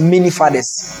not many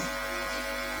fathers.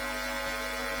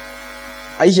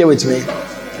 Are you here with me?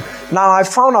 Now I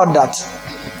found out that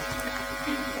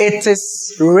it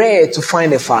is rare to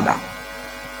find a father,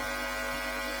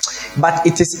 but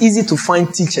it is easy to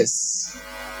find teachers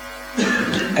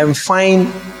and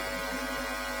find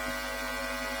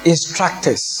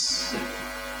instructors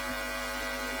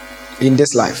in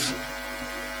this life.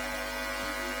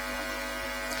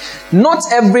 Not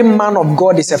every man of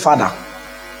God is a father,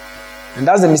 and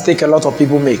that's the mistake a lot of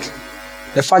people make.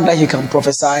 The fact that he can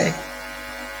prophesy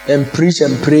and preach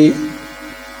and pray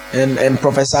and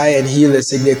prophesy and heal the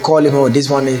sick, they call him, oh, this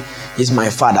one is my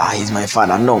father, he's my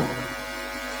father. No,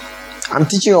 I'm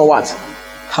teaching you what?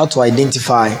 How to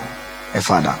identify a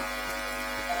father.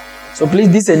 So please,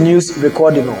 this is a new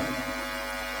recording.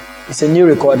 It's a new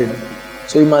recording,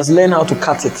 so you must learn how to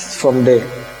cut it from there.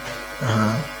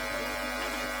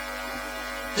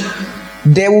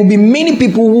 There will be many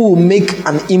people who will make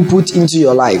an input into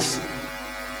your life.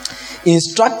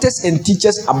 Instructors and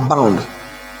teachers abound,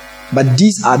 but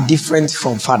these are different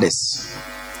from fathers.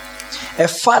 A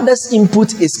father's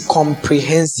input is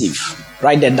comprehensive.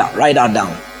 Write that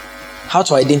down. How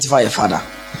to identify a father.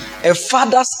 A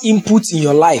father's input in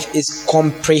your life is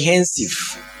comprehensive.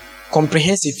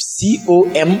 Comprehensive.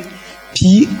 C-O-M-P-R-E-hensive.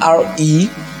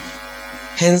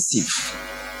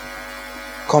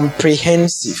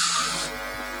 Comprehensive.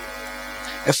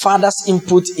 A father's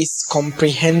input is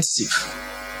comprehensive.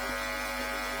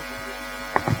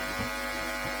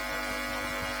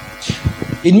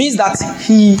 It means that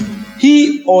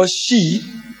he or she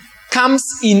comes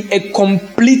in a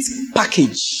complete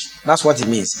package. That's what it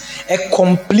means. A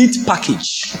complete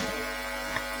package.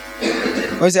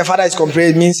 When you say father is complete,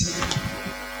 it means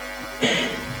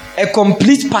a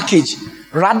complete package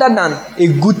rather than a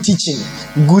good teaching,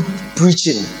 good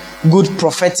preaching, good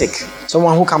prophetic.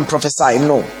 Someone who can prophesy.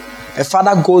 No. A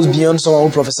father goes beyond someone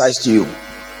who prophesies to you.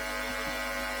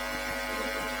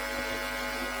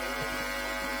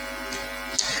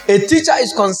 A teacher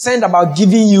is concerned about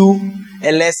giving you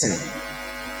a lesson.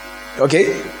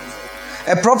 Okay?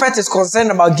 A prophet is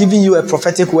concerned about giving you a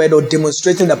prophetic word or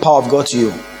demonstrating the power of God to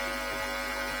you.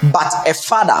 But a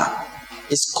father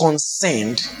is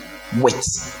concerned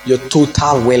with your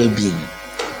total well-being.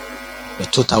 Your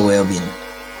total well-being.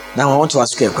 Now I want to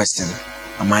ask you a question.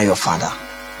 Am I your father?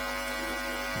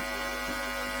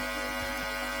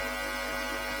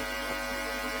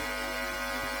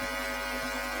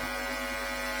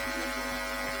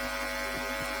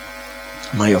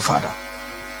 Am I your father?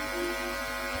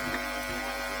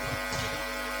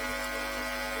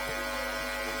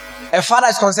 A father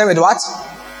is concerned with what?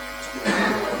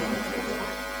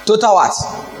 Total what?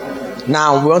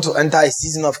 Now we want to enter a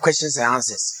season of questions and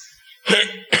answers.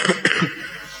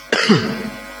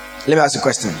 Let me ask you a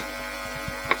question.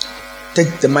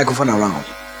 Take the microphone around.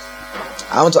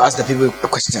 I want to ask the people a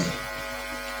question.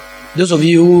 Those of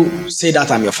you who say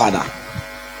that I'm your father,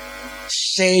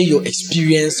 share your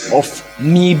experience of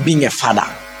me being a father.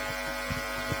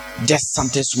 Just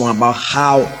something small about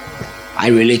how I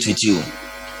relate with you,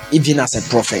 even as a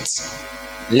prophet.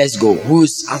 Let's go.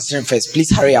 Who's answering first? Please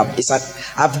hurry up.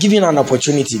 I've given you an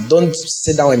opportunity. Don't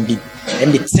sit down and be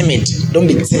timid. Don't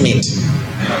be timid.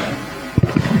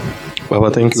 Baba,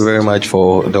 thank you very much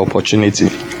for the opportunity.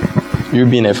 You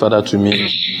being a father to me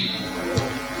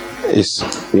is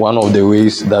one of the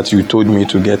ways that you told me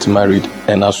to get married,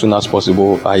 and as soon as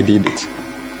possible, I did it.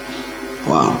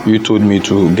 Wow. You told me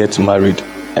to get married.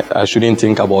 I shouldn't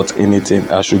think about anything.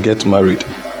 I should get married.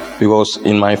 Because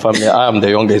in my family, I am the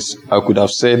youngest. I could have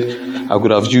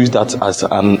used that as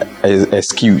an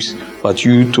excuse. But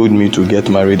you told me to get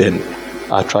married, and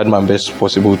I tried my best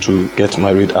possible to get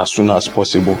married as soon as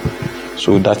possible.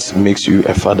 So that makes you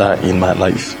a father in my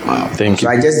life. Wow. Thank you.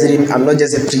 So I'm not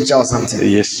just a preacher or something.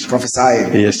 Yes.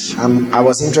 Prophesying. Yes. I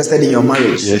was interested in your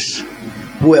marriage. Yes.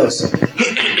 Who else?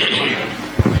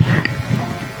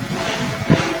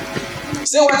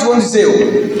 Say what you want to say.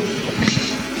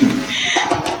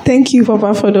 Thank you,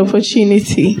 Papa, for the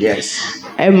opportunity. Yes.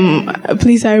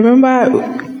 Please, I remember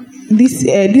this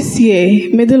year,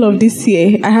 middle of this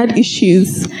year, I had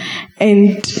issues,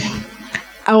 and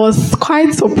I was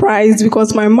quite surprised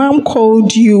because my mom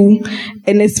called you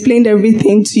and explained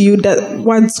everything to you, that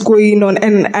what's going on,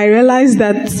 and I realized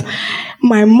that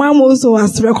my mom also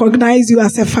has recognized you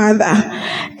as a father,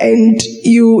 and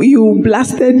you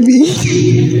blasted me.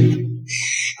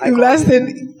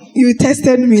 You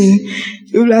tested me.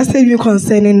 You blasted me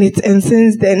concerning it, and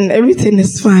since then everything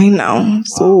is fine now.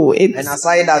 So it's, and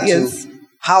aside that yes. too,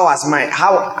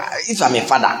 if I'm a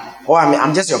father or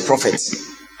I'm just your prophet,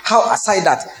 how aside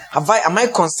that am I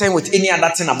concerned with any other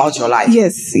thing about your life?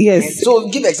 Yes. So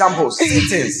give examples, say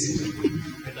things,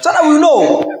 so that we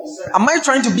know. Am I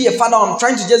trying to be a father? Or I'm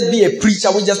trying to just be a preacher.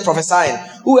 We just prophesying.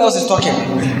 Who else is talking?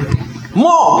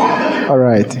 More. All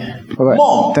right.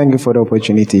 More. Thank you for the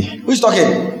opportunity. Who's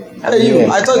talking? You.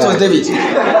 I thought it was David.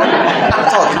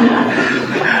 Talk.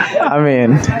 I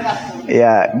mean,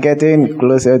 getting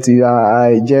closer to you,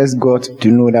 I just got to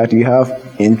know that you have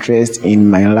interest in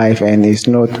my life, and it's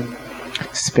not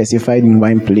specified in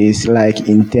one place, like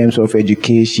in terms of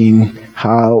education,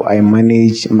 how I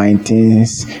manage my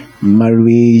things,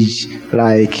 marriage,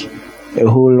 like a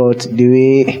whole lot, the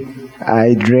way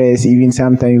I dress, even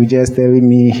sometimes you just telling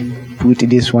me, put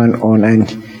this one on,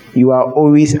 and you are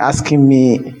always asking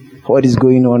me what is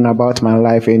going on about my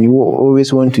life, and you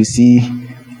always want to see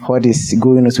what is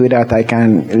going on so that I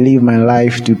can live my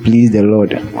life to please the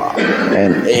Lord.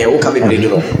 And are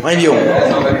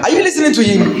you listening to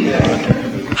him?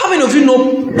 How many of you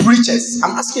know preachers?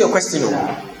 I'm asking you a question.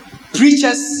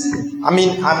 Preachers, let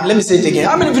me say it again.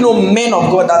 How many of you know men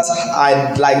of God that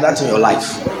are like that in your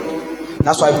life?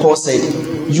 That's why Paul said,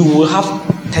 you will have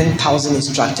 10,000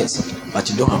 instructors, but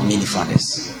you don't have many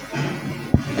fathers.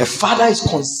 A father is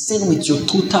concerned with your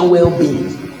total well-being.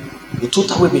 Your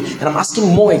total well-being. And I'm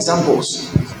asking more examples.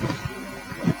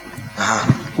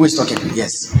 Who is talking?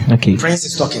 Yes. Okay. Prince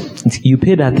is talking. You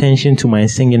paid attention to my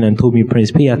singing and told me,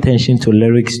 Prince, pay attention to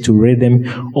lyrics, to rhythm.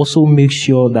 Also make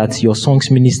sure that your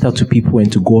songs minister to people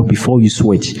and to God before you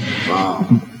switch. Wow.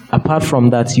 Apart from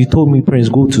that, you told me, Prince,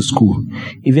 go to school.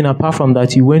 Even apart from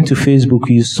that, you went to Facebook,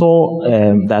 you saw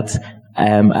that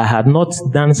I had not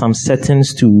done some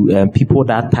settings to people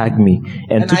that tagged me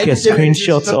and took a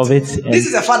screenshot of it. This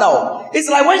is a father. It's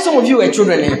like when some of you were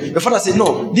children, your father said,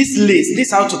 no, this lace,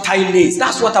 this how to tie lace.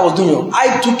 That's what I was doing.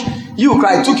 I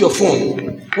took your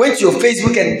phone, went to your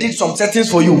Facebook and did some settings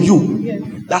for you. Yes.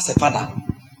 That's a father.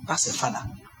 That's a father.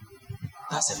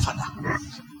 That's a father.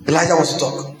 Elijah wants to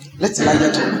talk. Let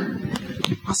Elijah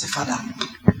talk. That's a father.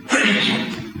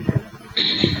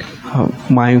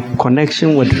 My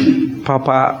connection with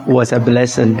Papa was a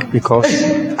blessing because...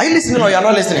 Hey, are you listening or you are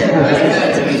not listening?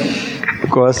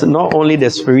 Because not only the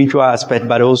spiritual aspect,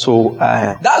 but also...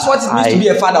 that's what it means to be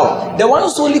a father. The one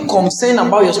who's only concerned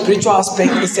about your spiritual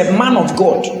aspect is a man of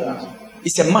God.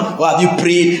 It's a man. Well, have you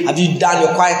prayed? Have you done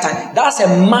your quiet time? That's a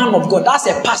man of God. That's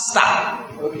a pastor.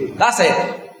 Okay.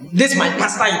 This is my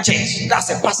pastor in church. That's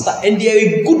a pastor. And they are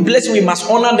a good blessing. We must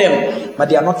honor them. But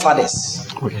they are not fathers.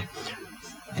 Okay.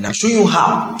 And I'm showing you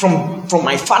how. From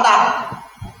my father,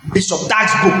 Bishop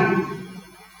Dag's book.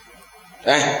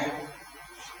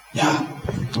 Yeah.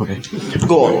 Okay.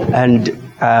 Go on. And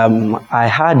I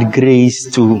had grace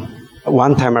to...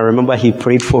 One time I remember he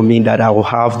prayed for me that I will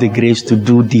have the grace to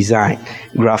do design,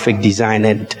 graphic design.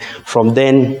 And from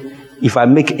then... If I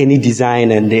make any design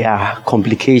and there are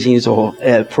complications or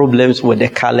problems with the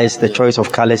colors, the choice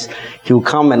of colors, he'll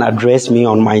come and address me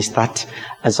on my start.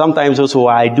 And sometimes also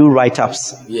I do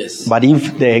write-ups. Yes. But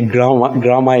if the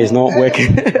grammar is not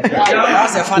working,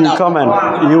 that's a father. you come and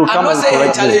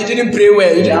correct me. You didn't pray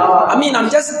well.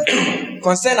 I'm just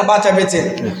concerned about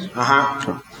everything.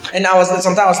 And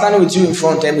sometimes I was standing with you in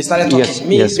front and we started talking.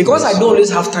 Because I don't always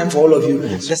have time for all of you.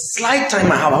 The slight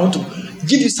time I have, I want to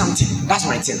give you something. That's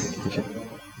my thing. Okay.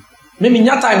 Maybe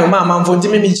your time, mama, for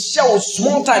maybe show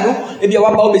small time. Maybe you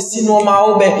want to see no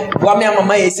more. What my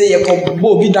mama say you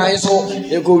go be dying so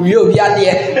you go real be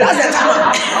there. That's the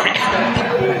time.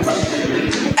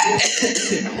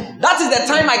 That is the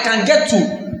time I can get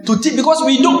to teach because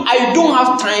I don't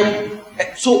have time.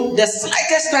 So the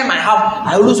slightest time I have,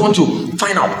 I always want to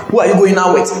find out who are you going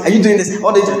out with? Are you doing this?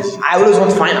 All this? I always want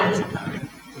to find out.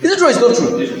 Is it true? It's not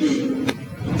true.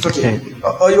 It's okay.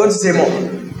 Or you want to say more?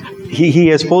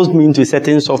 He exposed me into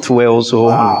certain software also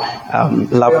on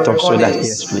laptop so that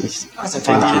yes, please. That's a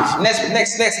thank you.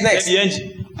 Next.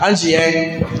 Angie.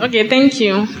 Okay, thank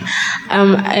you.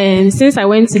 And since I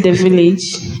went to the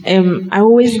village, I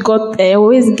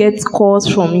always get calls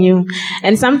from you,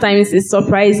 and sometimes it's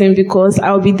surprising because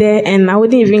I'll be there and I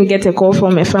wouldn't even get a call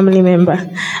from a family member,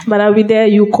 but I'll be there.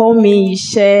 You call me, you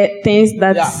share things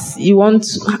that you want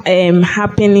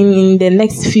happening in the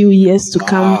next few years to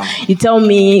come. You tell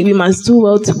me we must do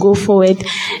well to go forward,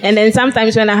 and then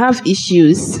sometimes when I have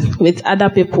issues with other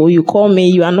people, you call me.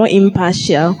 You are not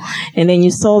impartial, and then you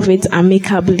solve solve it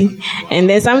amicably. And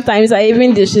then sometimes I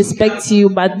even disrespect you,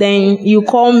 but then you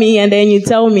call me and then you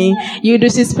tell me you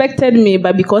disrespected me,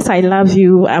 but because I love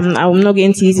you, I'm not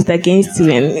going to use it against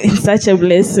you. And it's such a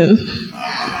blessing.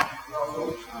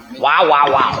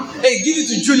 Wow. Hey, give it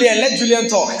to Julian. Let Julian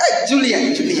talk. Hey,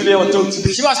 Julian will talk to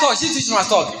me. She must talk. She must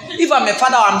talk. If I'm a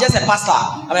father or I'm just a pastor,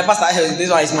 I'm a pastor. Hey, this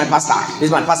one is my pastor. This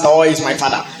is my pastor or is my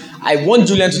father. I want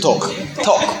Julian to talk.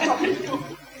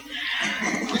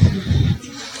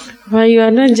 Well, you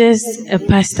are not just a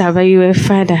pastor, but you are a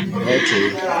father.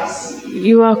 Okay.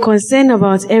 You are concerned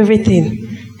about everything.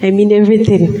 I mean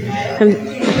everything.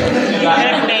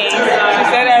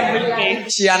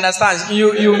 She understands.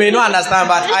 You may not understand,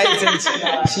 but I think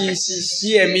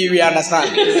she and me, we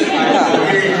understand.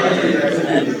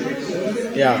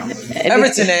 Yeah.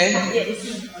 Everything,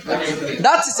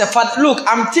 That is a fact. Look,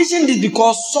 I'm teaching this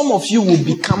because some of you will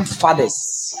become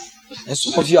fathers. And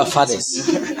some of you are fathers.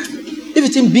 If you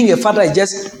think being a father is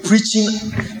just preaching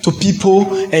to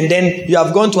people and then you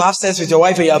have gone to have sex with your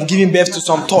wife and you have given birth to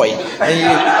some toy. And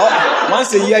you,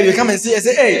 once a year you come and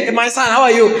say, hey, my son, how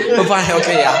are you? Oh, fine,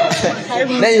 okay, yeah.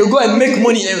 Then you go and make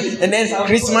money and then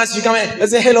Christmas you come and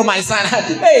say, hello, my son.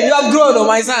 Hey, you have grown,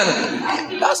 my son.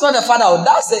 That's not a father.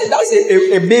 That's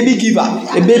a baby giver,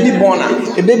 a baby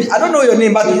borner, a baby. I don't know your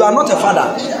name, but you are not a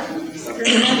father.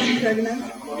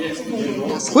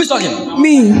 Who is talking?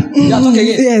 Me. You are talking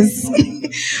again?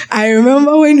 Yes. I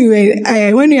remember when we were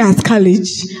at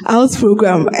college, house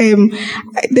program,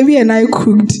 Debbie and I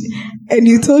cooked, and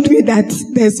you told me that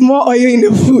there's more oil in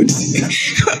the food.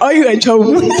 Oil and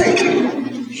trouble.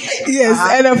 Yes,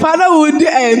 and a father would,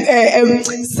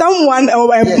 someone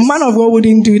or a man of God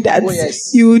wouldn't do that. Oh,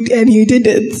 yes. You would, and you did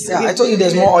it. Yeah, I told you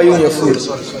there's more oil in your food.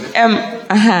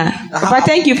 But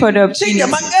thank you for the opportunity.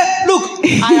 Look,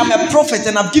 I am a prophet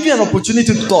and I've given you an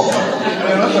opportunity to talk.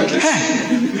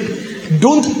 Hey,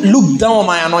 don't look down on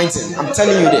my anointing. I'm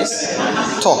telling you this.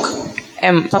 Talk.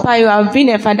 Papa, you have been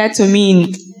a father to me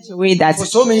in a way that for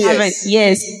so many years.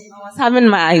 Yes. I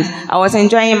was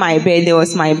enjoying my birthday. It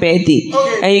was my birthday.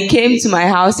 Okay. And you came to my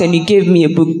house and you gave me a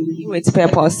book with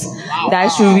purpose. Wow. That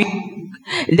should read.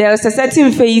 There was a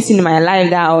certain phase in my life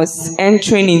that I was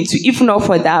entering into. If not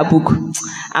for that book,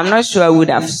 I'm not sure I would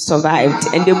have survived.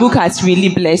 And the book has really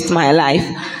blessed my life.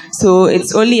 So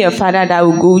it's only a father that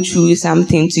will go through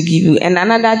something to give you. And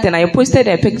another thing, I posted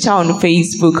a picture on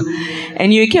Facebook.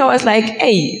 And you came, was like,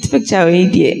 hey, this picture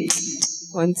right here.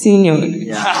 Continue.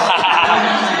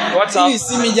 Yeah. What's up? You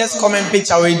see me just comment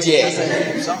picture right here.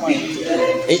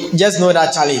 Just know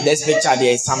that, Charlie, this picture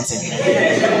there is something.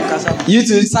 You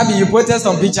too, Sabi, you posted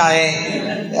some picture.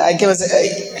 I came and say,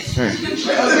 hey.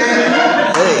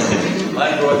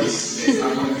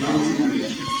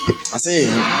 I say.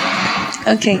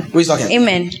 Okay. Who is talking?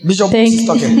 Amen. Bishop Books is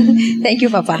talking. Thank you,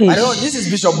 Papa. I don't know. This is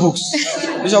Bishop Books.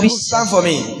 Bishop Books, stand for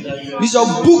me. Bishop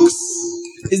Books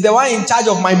is the one in charge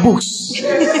of my books.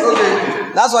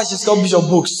 That's why she's called Bishop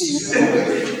Books.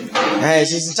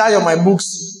 She's in charge of my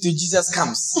books till Jesus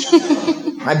comes.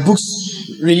 My books,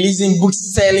 releasing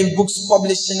books, selling books,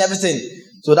 publishing, everything.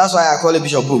 So that's why I call it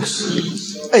Bishop Books.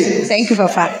 Hey. Thank you,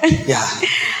 Papa. Yeah.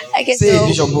 Okay, say so,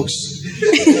 Bishop Books.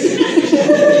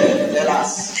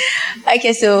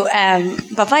 Okay, so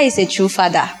Papa is a true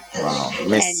father. Wow.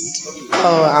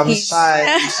 I'm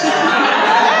shy.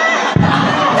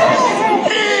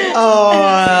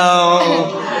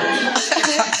 Oh.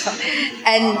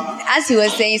 And as he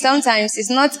was saying, sometimes it's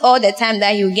not all the time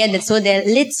that you get it. So the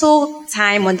little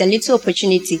time or the little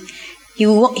opportunity, he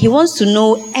wants to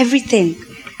know everything.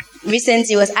 Recently,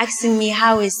 he was asking me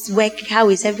how is work, how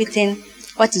is everything,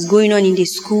 what is going on in the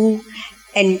school,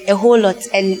 and a whole lot.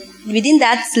 And within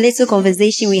that little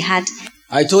conversation we had,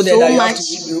 I told her that you have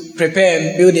to prepare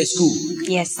and build a school.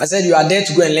 Yes. I said you are there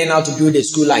to go and learn how to build a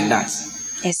school like that.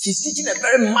 Yes. She's teaching a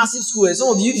very massive school, and some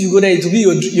of you, if you go there, it will be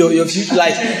your future,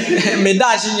 like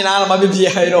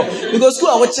because school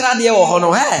I watch there or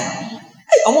no. Hey,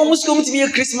 I'm almost going to be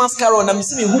a Christmas carol, and I'm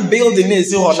seeing who building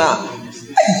this or now.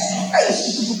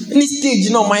 Any stage,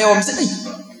 my own.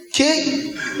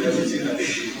 Okay.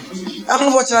 I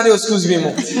don't watch radio schools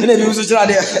anymore. And then you watch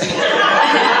radio.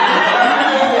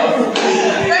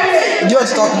 Do you want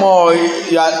to talk more?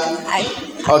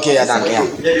 Okay, you're done. Yeah.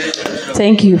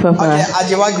 Thank you, Papa. Okay,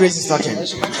 Ajewa Grace is talking.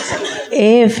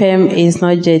 AFM is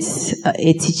not just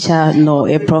a teacher nor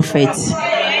a prophet.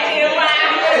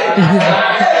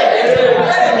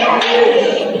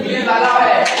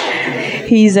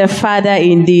 He is a father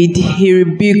indeed. He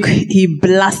rebukes, he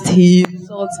blasts, he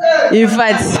insults. In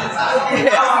fact,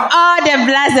 all the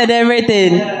blast and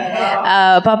everything.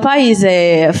 Papa is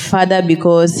a father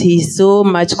because he's so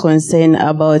much concerned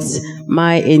about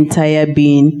my entire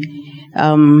being,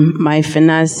 my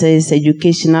finances,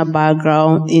 educational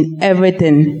background, in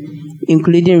everything,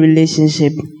 including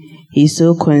relationship. He's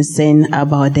so concerned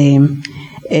about them.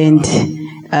 And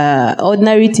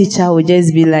ordinary teacher would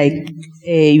just be like,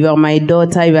 hey, you are my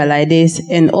daughter, you are like this,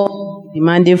 and all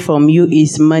demanding from you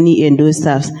is money and those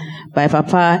stuff. But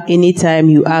Papa, anytime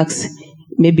you ask,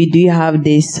 maybe do you have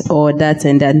this or that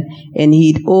and that, and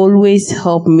he'd always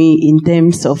help me in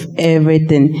terms of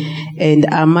everything. And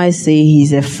I must say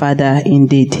he's a father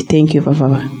indeed. Thank you,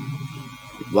 Papa.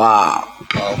 Wow.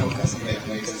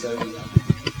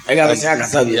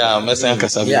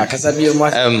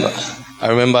 I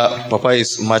remember Papa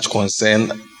is much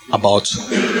concerned about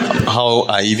how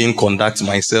I even conduct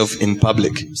myself in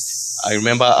public. I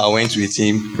remember I went with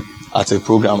him at a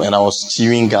program and I was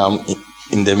chewing gum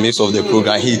in the midst of the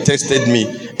program. He texted me,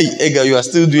 "Hey, Edgar, you are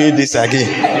still doing this again."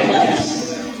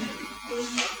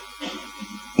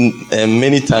 And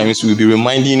many times we'll be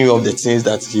reminding you of the things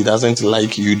that he doesn't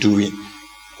like you doing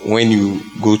when you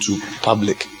go to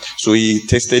public. So he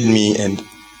texted me, and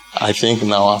I think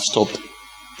now I've stopped.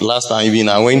 Last time even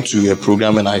I went to a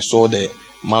program and I saw the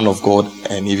man of God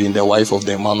and even the wife of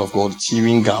the man of God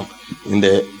chewing gum in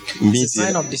the meeting. It's a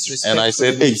sign of disrespect. And I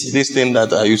said, hey, this thing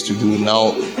that I used to do,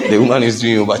 now the woman is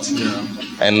doing it. But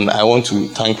and I want to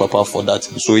thank Papa for that.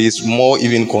 So he's more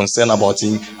even concerned about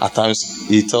him. At times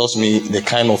he tells me the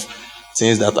kind of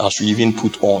things that I should even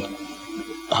put on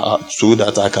so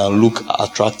that I can look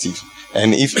attractive.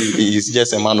 And if he is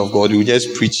just a man of God, he will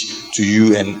just preach to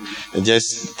you and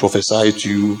just prophesy to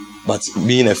you. But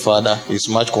being a father is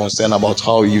much concerned about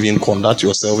how you even conduct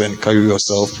yourself and carry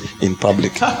yourself in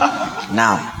public.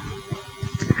 Now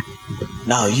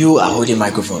you are holding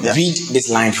microphone. Yeah. Read this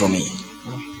line for me.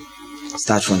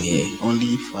 Start from here.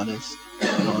 Only fathers.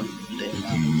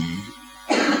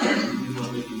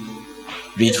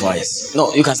 Read voice.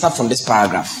 No, you can start from this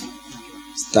paragraph.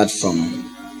 Start from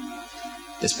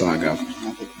this paragraph.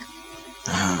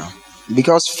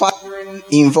 Because fathering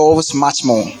involves much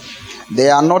more.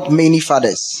 There are not many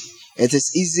fathers. It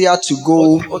is easier to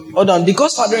go. Hold on.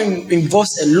 Because fathering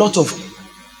involves a lot of.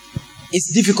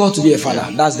 It's difficult to be a father.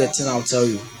 That's the thing I'll tell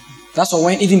you. That's why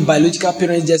when even biological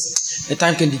parents the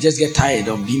time can they just get tired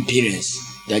of being parents.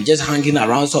 They're just hanging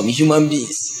around some human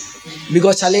beings.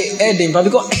 Because Charlie, but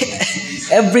because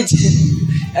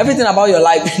everything about your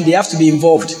life, they have to be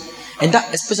involved. And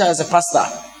that, especially as a pastor,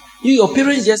 your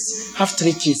parents just have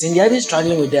 3 kids and they're even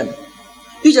struggling with them.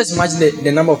 You just imagine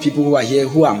the number of people who are here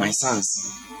who are my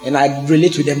sons, and I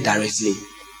relate to them directly,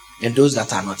 and those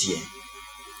that are not here.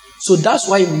 So that's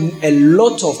why a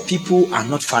lot of people are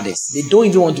not fathers. They don't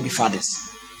even want to be fathers.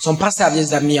 Some pastors have just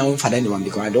said, me, I won't father anyone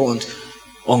because I don't want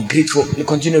ungrateful.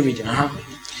 Continue reading.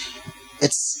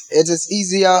 It is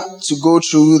easier to go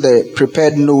through the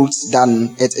prepared notes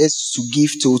than it is to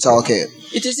give total care.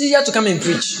 It is easier to come and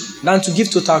preach than to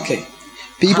give total care.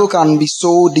 People can be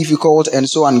so difficult and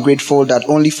so ungrateful that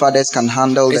only fathers can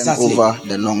handle them over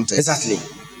the long term. Exactly.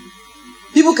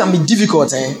 People can be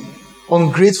difficult,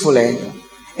 ungrateful,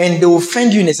 and they will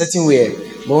offend you in a certain way,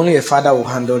 but only a father will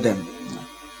handle them.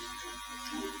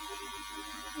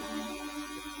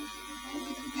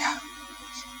 Yeah.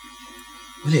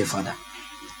 Only a father.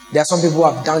 There are some people who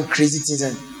have done crazy things,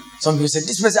 and some people say,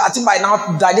 this person, I think by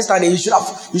now, by this time, you should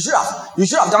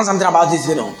have done something about this,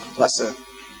 But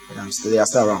they are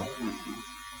still around.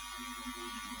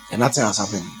 And nothing has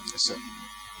happened. Yes, sir.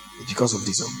 It's because of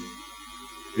this.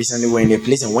 Recently, we were in a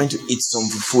place and went to eat some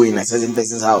fufu in a certain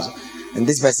person's house. And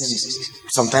this person,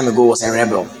 some time ago, was a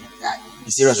rebel.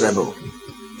 A serious rebel.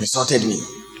 Insulted me.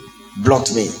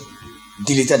 Blocked me.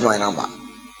 Deleted my number.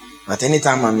 But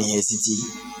anytime I'm in a city,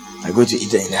 I go to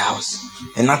eat in the house.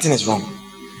 And nothing is wrong.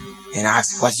 And I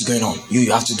ask, what is going on?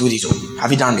 You have to do this.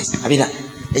 Have you done this? Have you done?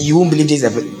 And you won't believe this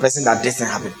is the person that this thing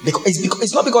happened.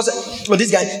 It's not because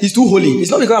this guy is too holy.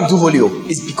 It's not because I'm too holy.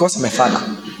 It's because I'm a father.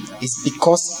 It's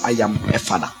because I am a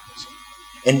father.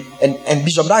 And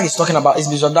Bishop Dag is talking about. It's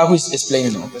Bishop Dag who is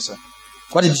explaining now. Yes, sir.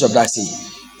 What did Bishop Dag say?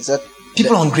 Is that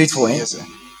people are ungrateful, Yes, sir.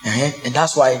 And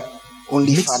that's why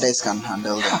only fathers can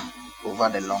handle them over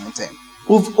the long term.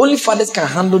 Only fathers can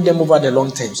handle them over the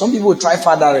long term. Some people try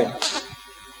fathering.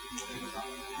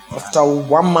 After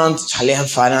 1 month, Charlie and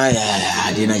father,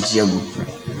 I didn't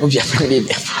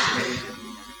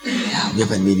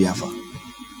baby.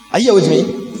 Are you here with me?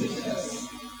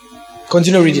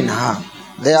 Continue reading.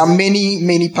 There are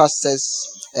many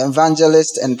pastors,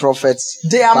 evangelists, and prophets.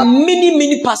 There are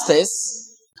many pastors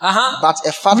But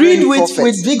a fathering prophet. Read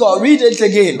with vigor. Read it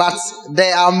again. But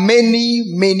there are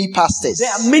many pastors.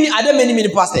 Are there many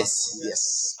pastors?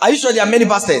 Yes. Are you sure there are many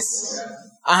pastors?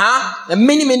 There are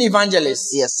many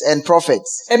evangelists. Yes, and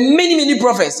prophets. And many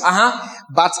prophets.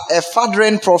 But a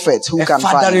fathering prophet who can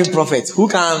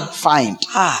find.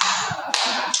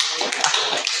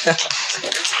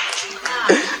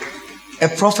 A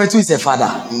prophet who is a father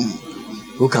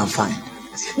who can find.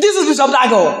 This is Bishop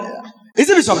Dago. Is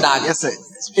it Bishop Dag? Yes, sir.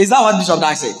 Is that what Bishop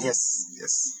Dag said? Yes.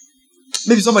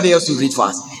 Maybe somebody else will read for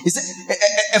us. He said,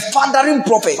 a fathering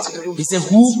prophet. He said,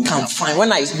 who can find?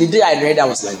 The day I read, I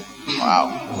was like,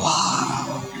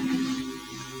 wow.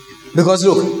 Because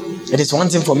look, it is one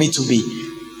thing for me to be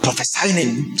prophesying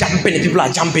and jumping, and people are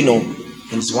jumping on.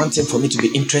 And it's one thing for me to be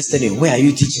interested in where are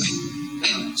you teaching?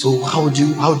 So how do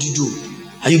you do?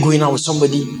 Are you going out with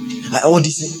somebody? All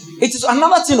this. It is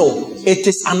another thing. It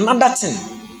is another thing.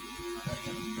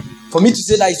 For me to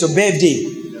say that it's your birthday,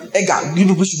 Ega, you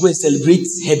people should go and celebrate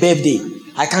her birthday.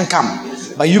 I can't come,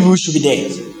 but you people should be there.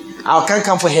 I can't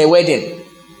come for her wedding.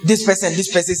 This person is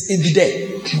be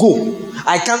there. Go.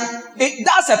 I can't.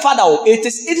 That's a father. It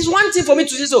is one thing for me to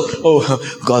say so. Oh,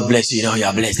 God bless you. You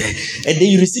are blessed. And then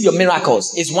you receive your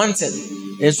miracles. It's one thing.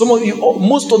 And some of you,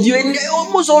 most of you, and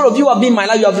almost all of you have been in my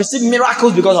life. You have received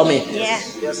miracles because of me. Yeah.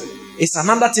 It's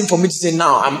another thing for me to say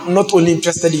now. I'm not only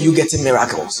interested in you getting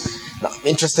miracles. No, I'm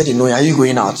interested in knowing, are you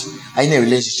going out? Are you in a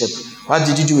relationship? What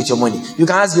did you do with your money? You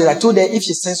can ask me. I told her if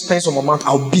she sends pence on my mouth,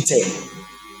 I'll beat her.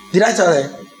 Did I tell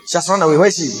her? She has run away. Where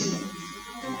is she?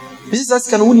 This is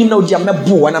can win him now.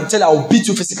 And I'm telling her, I'll beat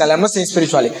you physically. I'm not saying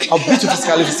spiritually. I'll beat you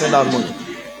physically if you send out money.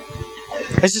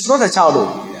 And she's not a child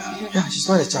though. Yeah, she's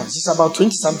not a child. She's about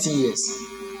 20-something years.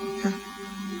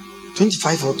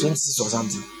 25 or 26 or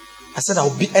something. I said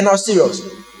I'll beat, and I was serious.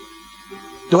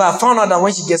 Though I found out that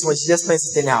when she just spends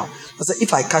it anyhow. I said,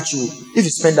 if I catch you, if you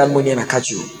spend that money and I catch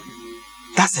you,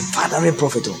 that's a fathering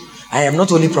prophet. I am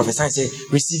not only prophesying, I say,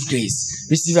 receive grace,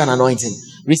 receive an anointing,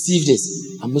 receive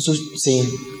this. I'm also saying,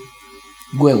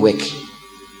 go and work.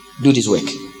 Do this work.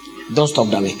 Don't stop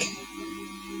that work.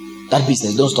 That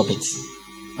business, don't stop it.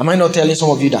 Am I not telling some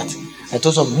of you that? I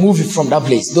told some, move from that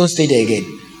place. Don't stay there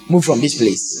again. Move from this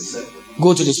place.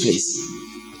 Go to this place.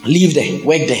 Live there.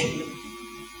 Work there.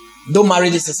 Don't marry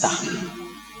this sister.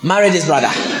 Marry this brother.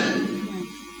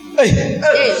 Hey.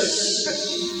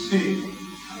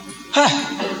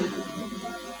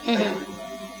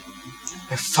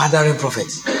 A fathering prophet.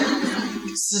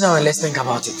 Sit down and let's think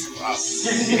about it.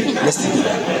 Let's think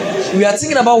about it. We are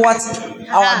thinking about what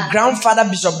our grandfather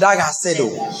Bishop Dag has said.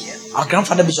 Our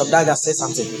grandfather Bishop Dag has said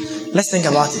something. Let's think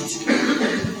about it.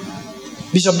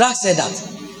 Bishop Dag said that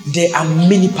there are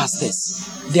many pastors,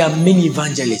 there are many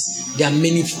evangelists, there are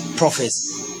many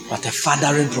prophets, but a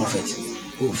fathering prophet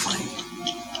will find.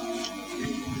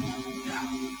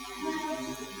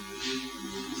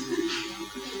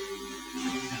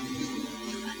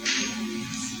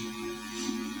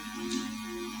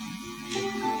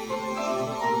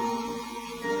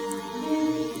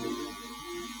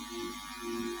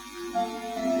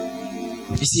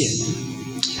 You see,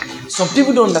 some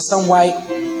people don't understand why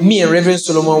me and Reverend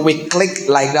Solomon we click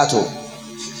like that.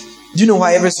 Do you know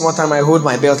why every single time I hold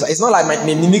my belt? It's not like my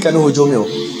mimic and Hojomio.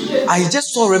 I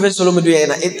just saw Reverend Solomon do it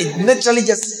and it naturally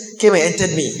just came and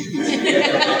entered me.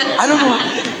 I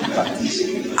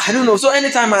don't know. So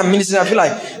anytime I'm ministering, I feel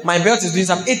like my belt is doing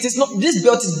something. It is not. This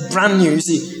belt is brand new. You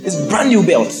see, it's brand new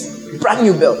belt. Brand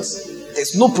new belt.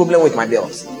 There's no problem with my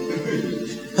belt.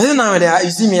 I don't know whether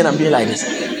you see me and I'm doing like this.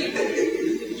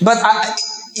 But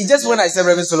it's just when I said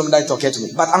Reverend Solomon that talked to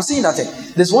me. But I'm saying that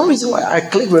there's one reason why I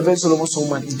click Reverend Solomon so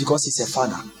much is because he's a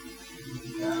father.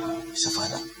 He's a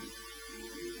father.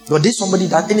 But there's somebody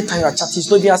that anytime you are chatting, he's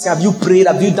not even asking, have you prayed,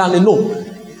 have you done it? No.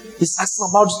 He's asking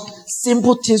about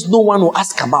simple things no one will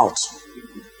ask about.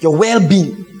 Your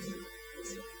well-being.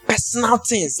 Personal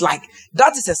things. Like,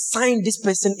 that is a sign this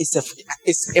person is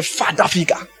a father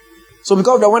figure. So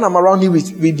because of that, when I'm around him,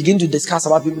 we begin to discuss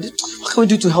about people. What can we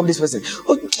do to help this person?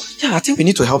 Oh, yeah, I think we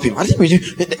need to help him. I think we do.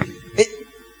 Let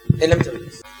me tell you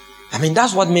this. I mean,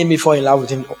 that's what made me fall in love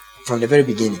with him from the very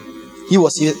beginning.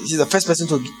 He's the first person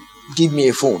to give me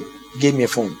a phone. He gave me a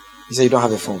phone. He said, you don't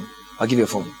have a phone. I'll give you a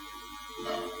phone.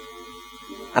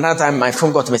 Another time, my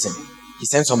phone got missing. He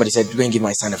sent somebody, said, go and give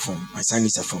my son a phone. My son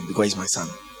needs a phone because he's my son.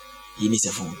 He needs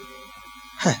a phone.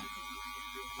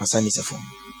 My son needs a phone.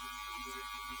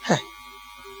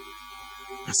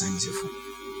 My son needs a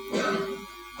phone.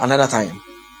 Another time,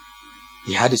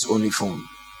 he had his only phone.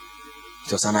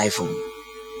 It was an iPhone.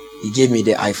 He gave me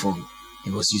the iPhone. He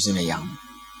was using a yam.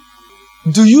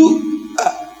 Do you?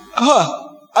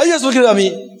 Are you just looking at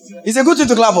me? It's a good thing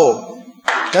to clap for.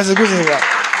 That's a good thing.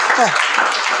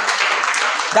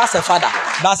 That's a father.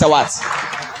 That's a what?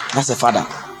 That's a father.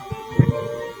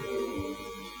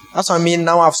 That's what I mean.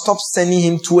 Now I've stopped sending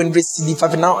him 200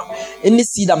 CD5. Now any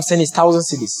seed I'm sending is 1,000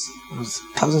 CDs.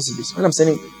 1,000 CDs. When I'm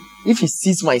sending, if he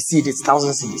sees my seed, it's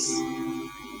 1,000 CDs.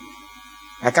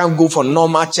 I can't go for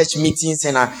normal church meetings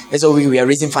and that's why we are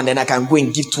raising funds. Then I can go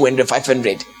and give 200,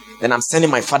 500. Then I'm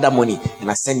sending my father money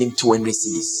and I send him 200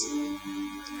 CDs.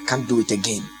 I can't do it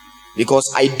again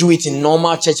because I do it in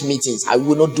normal church meetings. I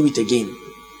will not do it again.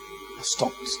 I've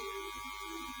stopped.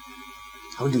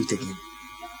 I won't do it again.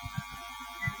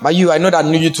 But you, I know that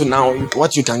you too now.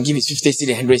 What you can give is 50 CDs,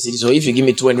 100 CDs. So if you give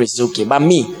me 200, it's okay. But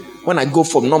me, when I go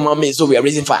from normal meetings, so we are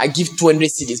raising funds, I give 200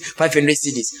 CDs, 500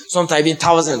 CDs, sometimes even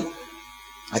 1,000.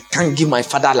 I can't give my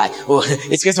father like, oh,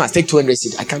 it's Christmas, take 200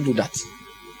 CDs. I can't do that.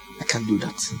 I can't do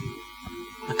that.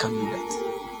 I can't do that.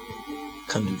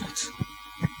 Can't do that.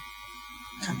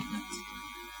 Can't do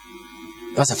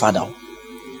that. That's a father.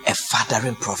 A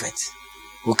fathering prophet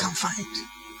who can find.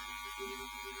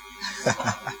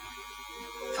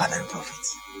 Fathering prophet.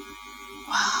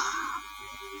 Wow.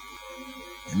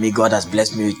 And me, God has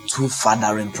blessed me with 2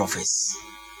 fathering prophets.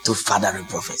 2 fathering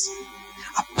prophets.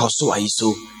 Apostle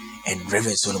Aiso and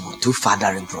Reverend Solomon, 2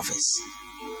 fathering prophets.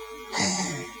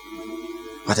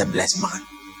 What a blessed man.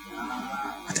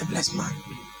 What a blessed man.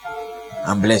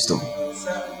 I'm blessed though.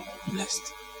 I'm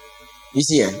blessed. You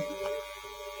see,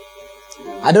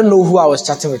 I don't know who I was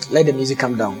chatting with. Let the music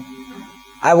come down.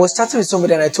 I was chatting with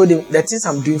somebody and I told him, the things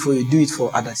I'm doing for you, do it for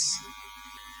others.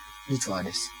 Do it for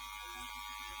others.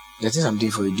 The things I'm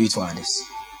doing for you, do it for others.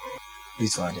 Do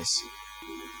it for others.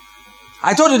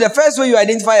 I told you the first way you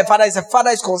identify a father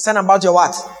is concerned about your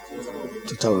what?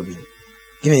 Total well-being.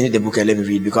 Give me the book and let me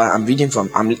read because I'm teaching from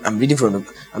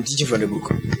the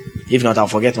book. If not, I'll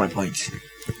forget my point.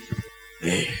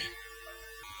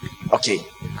 Okay.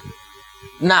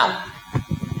 Now,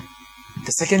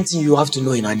 the second thing you have to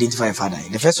know in identifying a father.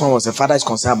 The first one was a father is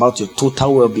concerned about your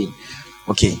total well-being.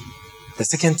 Okay. The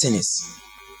second thing is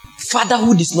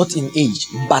fatherhood is not in age,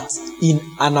 but in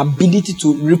an ability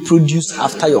to reproduce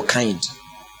after your kind.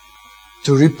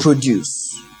 To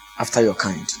reproduce after your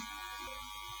kind.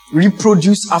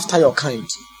 Reproduce after your kind.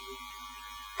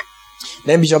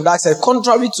 Then Bishop Dark said,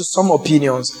 contrary to some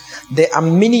opinions, there are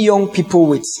many young people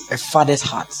with a father's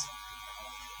heart.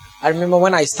 I remember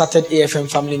when I started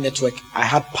AFM Family Network, I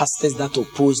had pastors that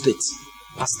opposed it.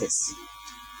 Pastors.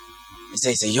 He said,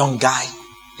 he's a young guy.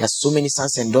 He has so many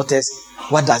sons and daughters.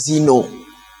 What does he know?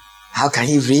 How can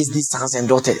he raise these sons and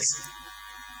daughters?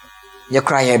 You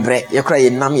cry your bread. You cry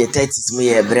your nam your 30s, me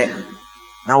your bread.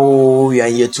 Now you are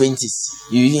in your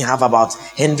 20s. You even have about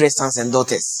 100 sons and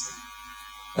daughters.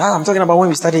 Now I'm talking about when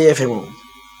we started AFM.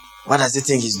 What does he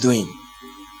think he's doing?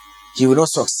 He will not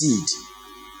succeed.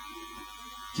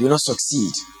 He will not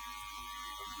succeed.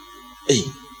 Hey.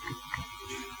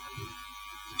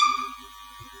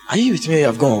 Are you with me? You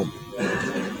have gone home.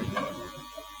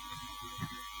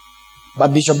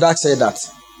 But Bishop Dark said that,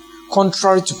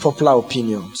 contrary to popular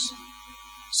opinions,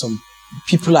 some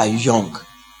people are young,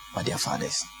 but they are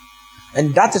fathers.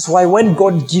 And that is why when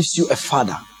God gives you a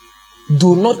father,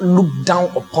 do not look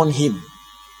down upon him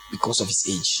because of his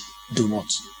age. Do not.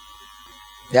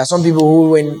 There are some people who,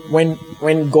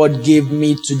 when God gave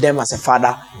me to them as a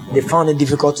father, they found it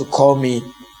difficult to call me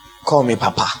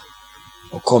Papa,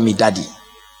 or call me Daddy,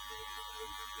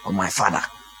 or my father.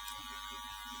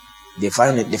 They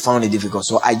found it difficult.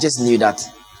 So I just knew that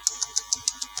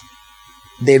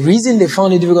the reason they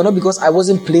found it difficult, not because I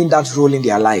wasn't playing that role in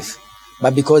their life,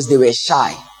 but because they were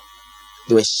shy.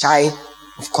 They were shy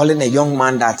of calling a young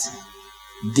man that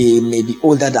they may be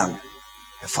older than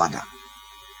a father.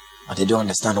 But they don't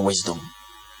understand wisdom.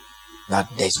 That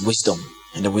there's wisdom.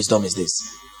 And the wisdom is this.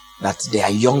 That there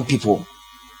are young people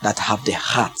that have the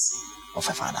heart of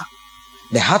a father.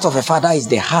 The heart of a father is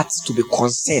the heart to be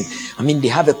concerned. I mean, they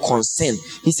have a concern.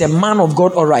 He's a man of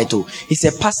God, all right, oh. He's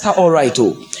a pastor, all right,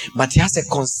 oh. But he has a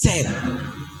concern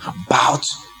about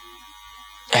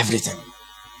everything.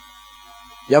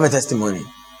 You have a testimony?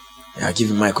 Yeah, I'll give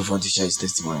you a microphone to share his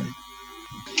testimony.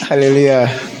 Hallelujah.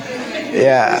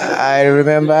 Yeah, I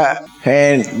remember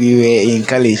when we were in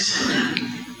college.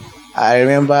 I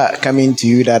remember coming to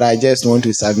you that I just want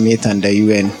to submit under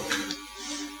UN.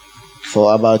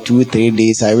 For about 2-3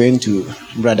 days, I went to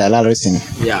Brother Larison.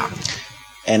 Yeah.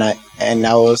 And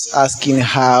I was asking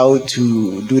how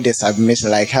to do the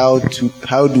submission, like how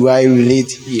do I relate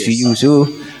to you? So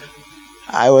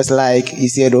I was like, he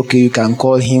said, okay, you can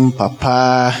call him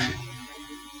Papa.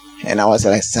 And I was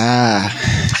like, sir.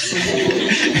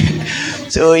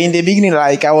 So in the beginning,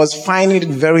 like I was finding it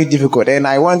very difficult, and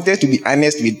I wanted to be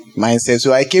honest with myself.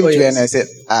 So I came to her and I said,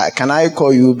 "Can I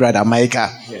call you Brother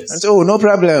Micah?" Yes. And so, no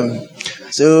problem.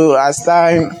 So as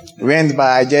time went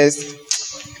by, I just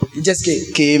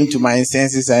came to my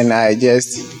senses, and I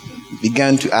just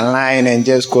began to align and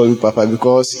just call you Papa,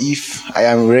 because if I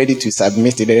am ready to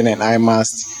submit to them, then I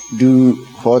must do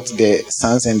what the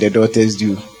sons and the daughters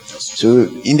do. So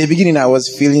in the beginning, I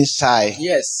was feeling shy.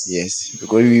 Yes. Yes,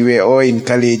 because we were all in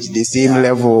college, the same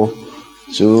level.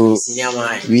 So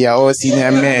we are all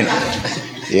senior men.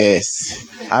 Yes.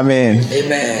 Amen.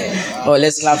 Amen. Oh,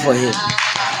 let's clap for him.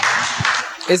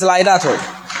 It's like that, oh.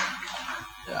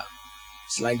 Yeah.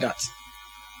 It's like that.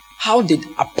 How did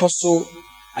Apostle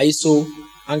Aiso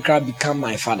Ankara become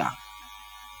my father?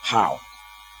 How?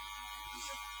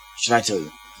 Should I tell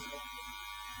you?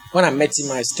 When I met him,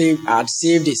 I had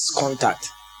saved his contact,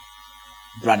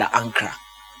 Brother Ankara.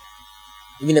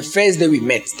 Even the first day we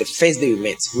met,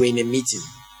 we were in a meeting,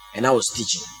 and I was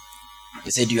teaching.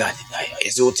 They said, "You are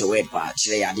a word, pa.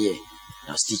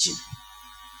 I was teaching."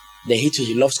 Then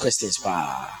he loves questions,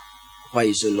 pa. Why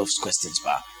you so loves questions,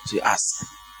 pa? So he asked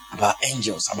about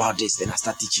angels, about this. Then I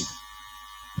started teaching.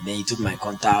 Then he took my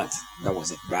contact. That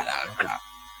was it, Brother Ankara.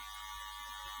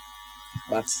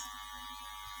 But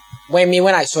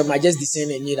when I saw him, I just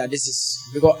discerned and knew that this is,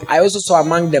 because I also saw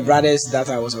among the brothers that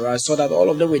I was around, I saw that all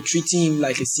of them were treating him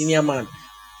like a senior man.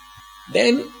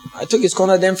 Then I took his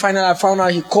corner. Then finally I found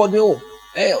out he called me. Oh,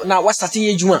 hey, now what's that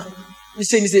in Juma? He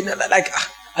said, like,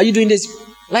 are you doing this?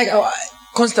 Like,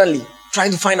 constantly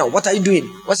trying to find out, what are you doing?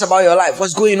 What's about your life?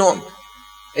 What's going on?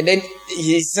 And then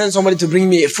he sent somebody to bring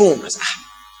me a phone. I said,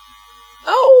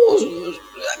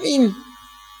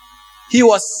 he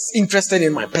was interested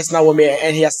in my personal welfare,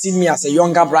 and he has seen me as a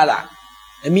younger brother.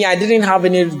 And me, I didn't have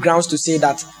any grounds to say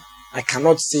that. I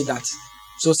cannot say that.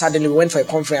 So suddenly we went for a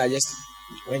conference. I just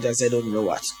went and said, "Oh, you know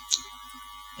what?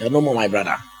 You're no more my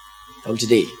brother. From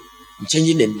today, I'm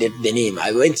changing the name."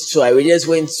 I just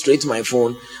went straight to my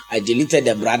phone. I deleted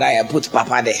the brother. I put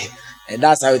Papa there. And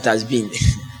that's how it has been.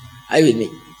 Are you with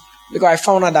me? Because I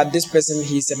found out that this person,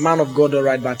 he's a man of God, all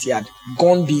right, but he had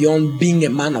gone beyond being a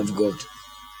man of God.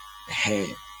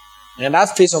 And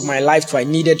that phase of my life too, I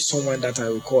needed someone that I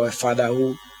would call a father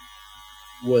who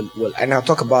will, and I'll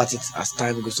talk about it as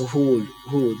time goes. So who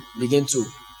would begin to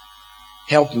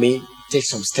help me take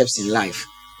some steps in life,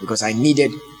 because I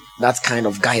needed that kind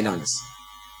of guidance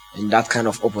and that kind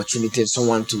of opportunity,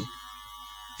 someone to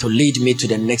lead me to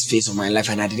the next phase of my life,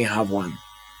 and I didn't have one.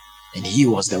 And he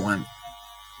was the one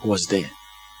who was there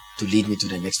to lead me to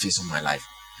the next phase of my life.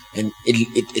 And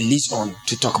it leads on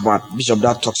to talk about, Bishop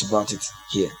Dad talks about it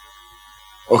here.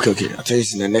 Okay, I'll tell you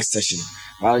this in the next session.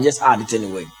 But I'll just add it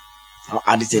anyway.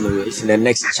 It's in the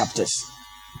next chapters.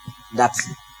 That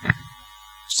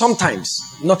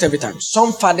sometimes, not every time,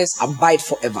 some fathers abide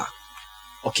forever.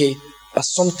 Okay? But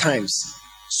sometimes,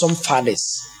 some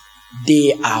fathers,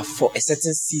 they are for a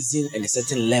certain season and a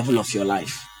certain level of your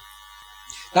life.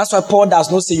 That's why Paul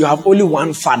does not say you have only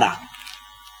one father.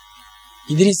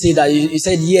 He didn't say that. He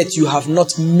said, yet you have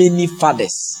not many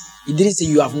fathers. He didn't say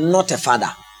you have not a father.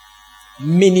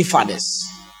 Many fathers.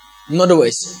 In other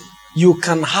words, you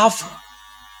can have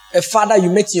a father you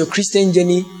met in your Christian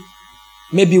journey.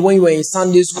 Maybe when you were in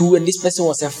Sunday school and this person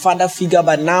was a father figure,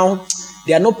 but now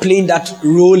they are not playing that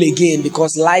role again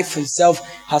because life itself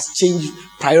has changed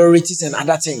priorities and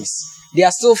other things. They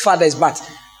are still fathers, but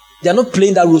they are not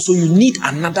playing that role. So you need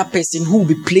another person who will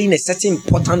be playing a certain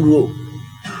important role.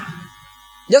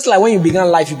 Just like when you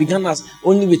began life, you began with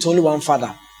only one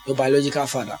father, your biological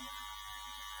father.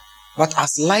 But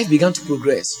as life began to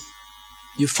progress,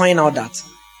 you find out that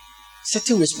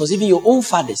certain responsibilities, even your own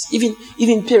fathers,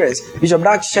 even parents. Bishop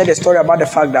Dark shared a story about the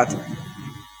fact that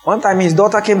one time his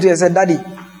daughter came to him and said, "Daddy,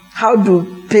 how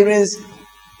do parents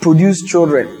produce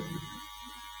children?"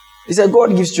 He said,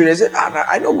 "God gives children." He said,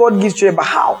 "I know God gives children, but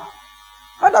how?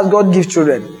 How does God give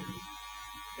children?"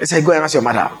 He said, "Go and ask your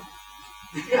mother."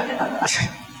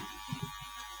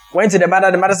 Went to the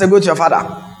mother said, "Go to your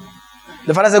father."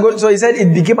 The father said, "Go." So he said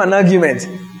it became an argument.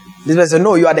 This person said,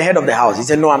 "No, you are the head of the house." He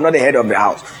said, "No, I'm not the head of the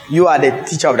house. You are the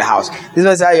teacher of the house." This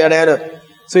person said, "You are the head of."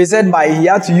 So he said, he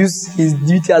had to use his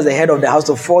duty as the head of the house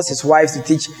to force his wife to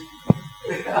teach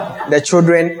the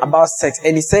children about sex.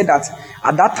 And he said that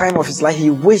at that time of his life, he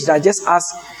wished that just as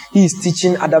he is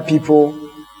teaching other people's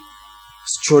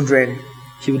children,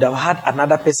 he would have had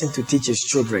another person to teach his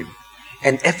children.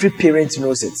 And every parent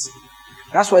knows it.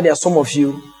 That's why there are some of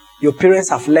you, your parents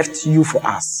have left you for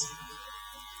us.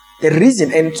 The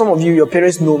reason, and some of you, your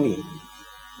parents know me.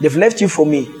 They've left you for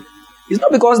me. It's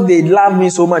not because they love me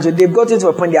so much. They've got it to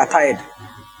a point they are tired.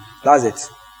 That's it.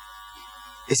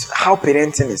 It's how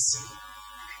parenting is.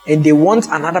 And they want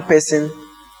another person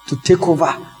to take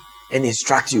over and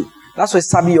instruct you. That's why,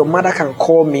 Sabi, your mother can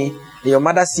call me, and your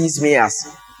mother sees me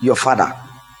as your father.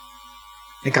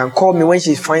 They can call me when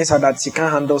she finds out that she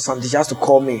can't handle something, she has to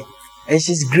call me. And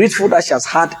she's grateful that she has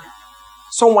had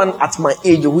someone at my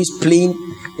age who is playing.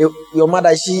 Your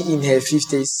mother, she in her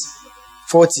 50s,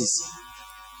 40s.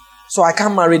 So I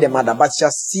can't marry the mother, but she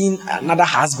has seen another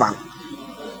husband.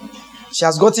 She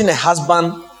has gotten a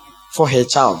husband for her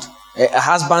child. A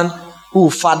husband who will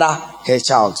father her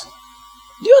child.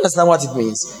 Do you understand what it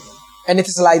means? And it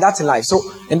is like that in life. So,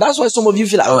 and that's why some of you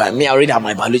feel like, oh, I already have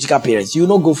my biological parents. You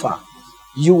will not go far.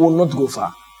 You will not go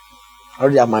far. I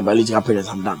already have my biological parents.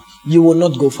 I'm done. You will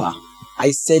not go far.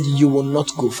 I said you will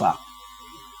not go far.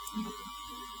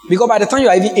 Because by the time you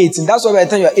are even 18, that's why by the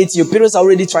time you are 18, your parents are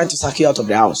already trying to sack you out of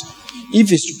the house.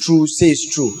 If it's true, say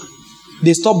it's true.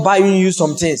 They stop buying you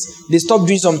some things. They stop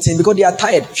doing something because they are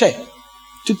tired. Sure.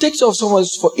 To take care of someone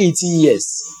for 18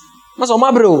 years. That's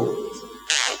my bro.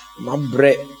 My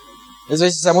bre.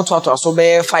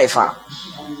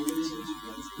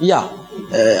 Yeah.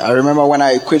 I remember when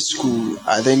I quit school,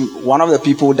 I think one of the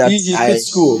people that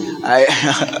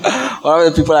one of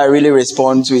the people I really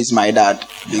respond to is my dad,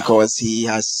 because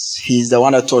he's the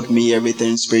one that taught me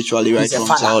everything spiritually right from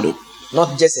childhood.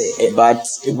 Not just but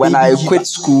when I quit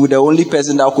school, the only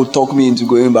person that could talk me into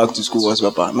going back to school was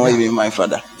Papa, not even my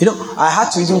father. You know, I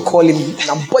had to even call him.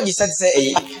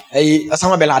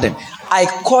 Osama bin Laden. I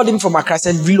called him from Accra,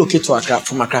 said relocate to Accra,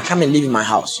 from Accra, come and live in my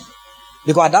house.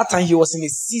 Because at that time he was in a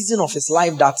season of his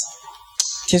life that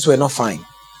things were not fine.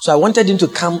 So I wanted him to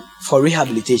come for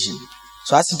rehabilitation.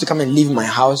 So I asked him to come and live in my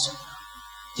house.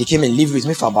 He came and lived with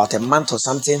me for about a month or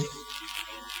something.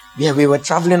 Yeah, we were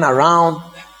traveling around.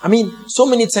 I mean, so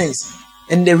many things.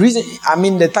 And the reason,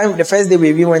 the first day we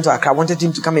even went to Accra, I wanted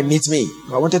him to come and meet me.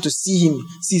 I wanted to see him,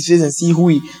 see his face and see who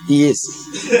he is.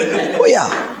 Oh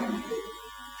yeah.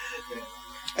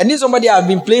 And this somebody I've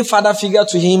been playing father figure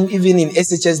to him even in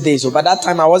SHS days. So by that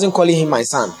time I wasn't calling him my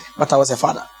son, but I was a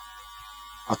father.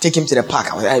 I'll take him to the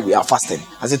park. We are fasting.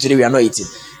 I said today we are not eating.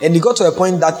 And he got to a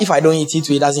point that if I don't eat it,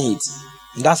 he doesn't eat.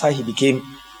 And that's how he became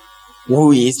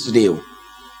who he is today.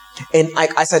 And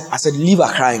I said, leave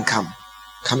Accra and come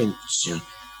in soon.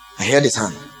 I held his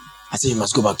hand. I said, you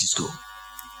must go back to school.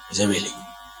 He said, really?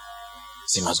 I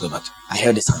said, you must go back. I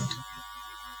held his hand.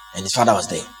 And his father was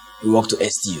there. We walked to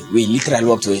STU. We literally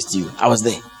walked to STU. I was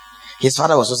there. His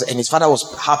father was also, and his father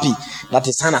was happy that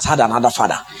his son has had another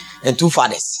father. And two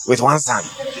fathers with one son.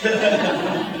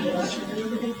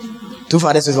 Two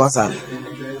fathers with one son.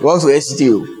 We walked to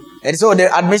STU. And so the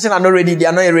admission are not ready. They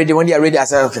are not ready. When they are ready, I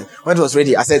said, okay. When it was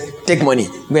ready, I said, take money.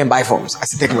 Go and buy forms. I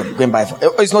said, take money. Go and buy forms.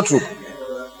 It's not true.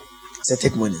 I said,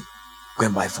 take money. Go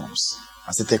and buy forms.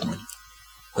 I said, take money.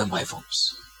 Go and buy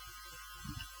forms.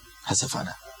 As a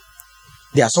father.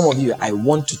 There are some of you, I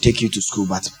want to take you to school,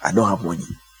 but I don't have money.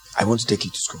 I want to take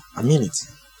you to school. I mean it.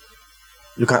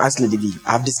 You can ask Lady V.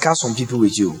 I've discussed some people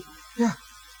with you. Yeah.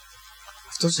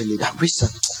 I've told the lady, I wish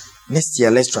that next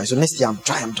year, let's try. So next year, I'm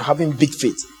having big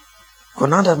faith. Because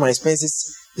now that my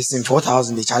expenses is in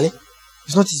 4,000, Charlie,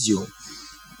 it's not easy.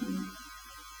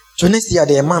 So next year,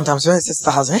 the month, I'm spending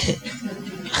 6,000.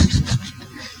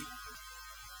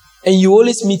 And you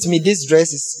always meet me. This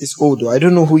dress is old. I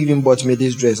don't know who even bought me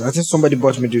this dress. I think somebody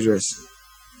bought me this dress.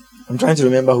 I'm trying to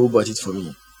remember who bought it for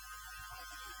me.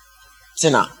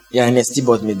 Sena. Yeah, Nesty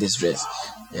bought me this dress.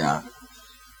 Yeah.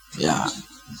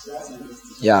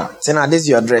 Sena, this is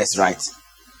your dress, right?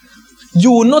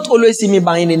 You will not always see me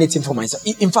buying anything for myself.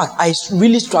 In fact, I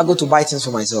really struggle to buy things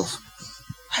for myself.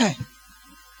 Hey.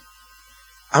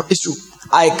 It's true.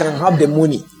 I can have the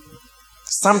money.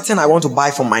 Something I want to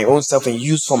buy for my own self and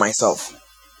use for myself.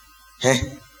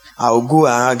 I'll go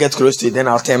and I'll get close to it, then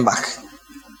I'll turn back.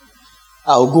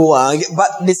 I'll go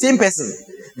but the same person,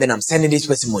 then I'm sending this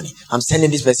person money. I'm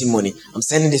sending this person money. I'm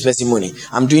sending this person money.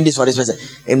 I'm doing this for this person.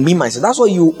 And me, myself. That's why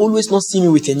you always not see me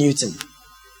with a new thing.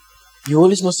 You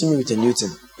always not see me with a new thing.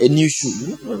 A new shoe.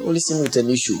 You always see me with a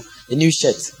new shoe. A new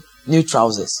shirt. New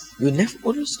trousers. You never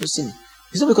always not see me.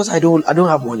 It's not because I don't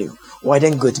have money or I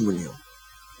didn't get money.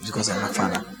 Because I'm a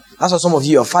father. That's why some of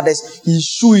you, your fathers, his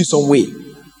shoe is some way.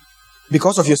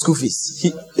 Because of your school fees.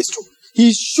 It's true.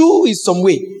 His shoe is some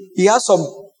way. He has some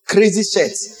crazy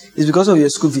shirts. It's because of your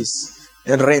school fees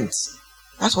and rent.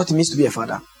 That's what it means to be a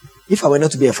father. If I were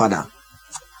not to be a father,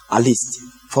 at least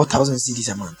 4,000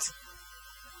 cedis a month.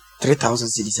 3,000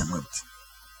 cedis a month.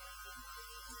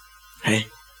 Hey,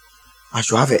 I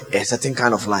should have a certain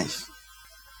kind of life.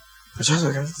 I should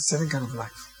have a certain kind of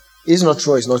life. It's not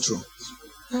true. It's not true.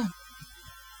 Yeah.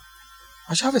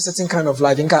 I should have a certain kind of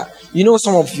life. You know,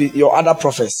 some of your other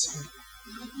prophets,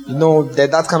 you know,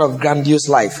 that kind of grandiose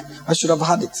life. I should have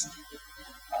had it.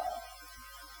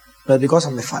 But because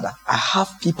I'm a father, I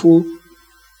have people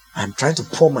I'm trying to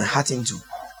pour my heart into.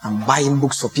 I'm buying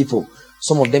books for people.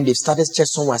 Some of them, they've started church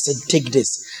somewhere. I said, take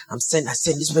this. I sent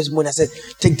this person money. I said,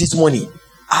 take this money.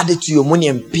 Add it to your money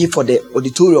and pay for the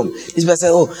auditorium. This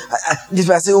person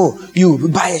said, you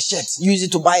buy a shirt. Use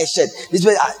it to buy a shirt. This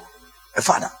person, a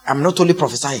father. I'm not only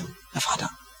prophesying, a father.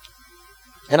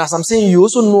 And as I'm saying, you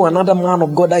also know another man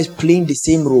of God that is playing the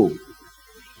same role.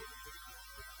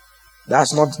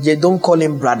 That's not, they don't call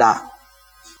him brother.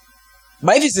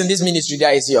 But if it's in this ministry,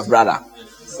 there is your brother.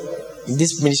 In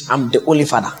this ministry, I'm the only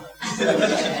father.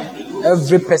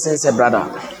 Every person is a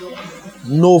brother.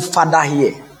 No father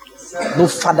here. No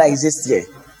father exists here.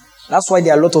 That's why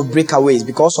there are a lot of breakaways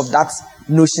because of that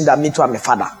notion that me too am a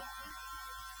father.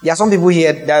 There are some people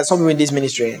here, there are some people in this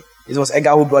ministry. It was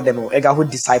Edgar who brought them, or Edgar who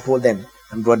discipled them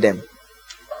and brought them.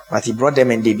 But he brought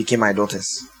them and they became my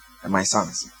daughters and my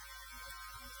sons.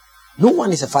 No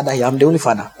one is a father here. I'm the only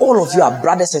father. All of you are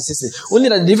brothers and sisters. Only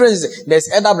the difference is there's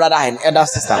elder brother and elder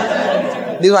sister.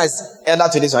 This one is elder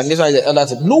to this one. This one is elder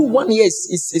to. No one here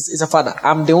is a father.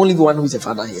 I'm the only one who is a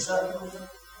father here.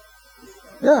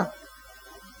 Yeah.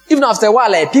 Even after a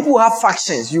while, people have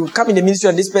factions. You come in the ministry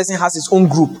and this person has his own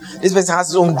group. This person has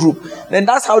his own group. Then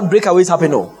that's how breakaways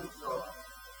happen. No.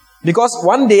 Because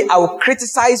one day I will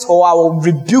criticize or I will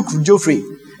rebuke Geoffrey.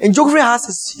 And Geoffrey has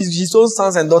his own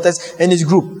sons and daughters and his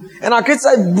group. And I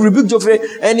criticize, rebuke Geoffrey,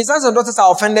 and his sons and daughters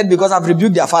are offended because I've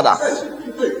rebuked their father.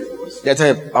 They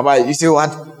tell him, Papa, you see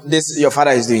what this your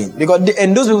father is doing? Because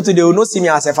and those people today will not see me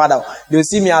as a father. They will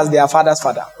see me as their father's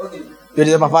father. They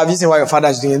say, Papa, have you seen what your father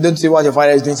is doing? Don't see what your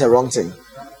father is doing. It's a wrong thing.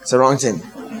 It's a wrong thing.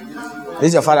 This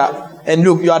is your father. And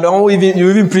look, you are the one who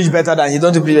even preach better than he.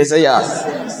 Don't you preach? They say, yeah.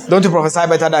 Don't you prophesy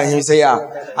better than him? You say,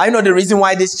 yeah. I know the reason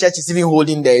why this church is even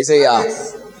holding there. You say, yeah.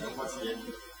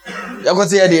 You're going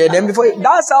to say, then before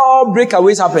that's how all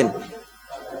breakaways happen.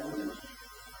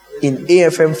 In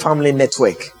AFM Family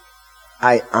Network,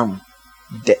 I am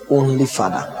the only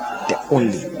father. The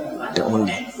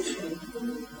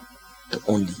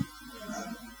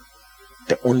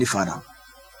only father.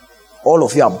 All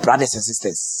of you are brothers and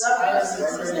sisters.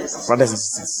 Brothers and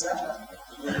sisters.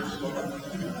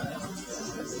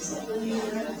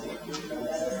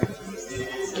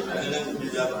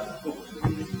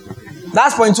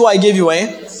 That's point 2 I gave you,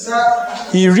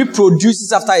 He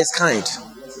reproduces after his kind.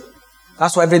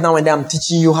 That's why every now and then I'm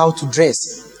teaching you how to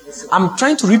dress. I'm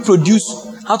trying to reproduce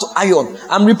how to iron.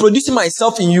 I'm reproducing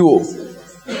myself in you.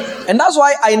 And that's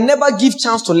why I never give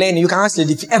chance to learn. You can ask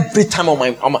Lady every time I'm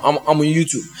on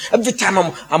YouTube. Every time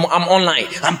I'm online.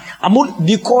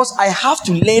 Because I have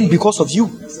to learn because of you.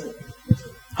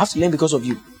 I have to learn because of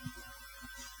you.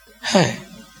 Hey.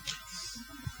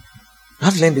 I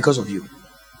have to learn because of you.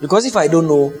 Because if I don't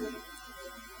know,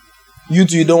 you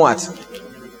two, you don't what?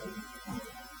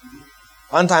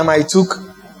 One time I took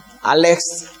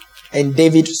Alex and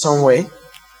David somewhere.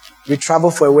 We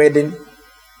traveled for a wedding.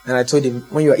 And I told him,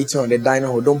 when you are eating on the dining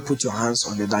hall, don't put your hands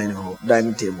on the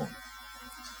dining table.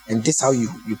 And this is how you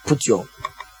put your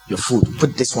food.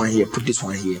 Put this one here, put this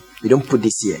one here. You don't put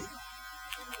this here.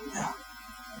 Yeah.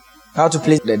 How to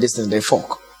place the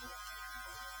fork.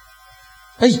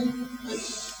 Hey.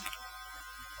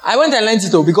 I went and learned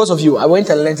it because of you. I went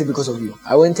and learned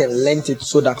it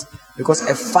so that because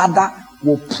a father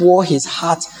will pour his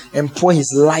heart and pour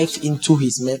his life into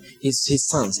his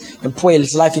sons, and pour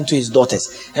his life into his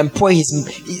daughters, and pour his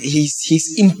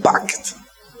impact.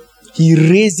 He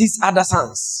raises other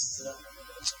sons.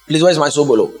 Please, where's my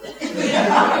sobolo?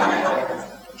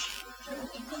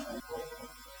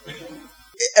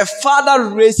 A father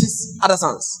raises other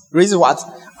sons. Raises what?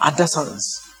 Other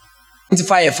sons.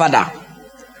 Identify a father.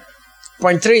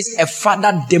 Point 3 is a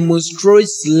father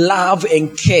demonstrates love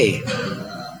and care.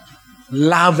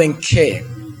 Love and care.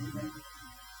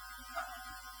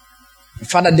 A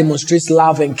father demonstrates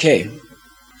love and care.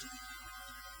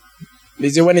 You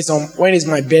see, when it's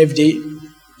my birthday,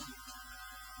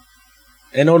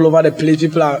 and all over the place,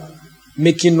 people are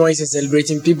making noise and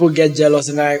celebrating. People get jealous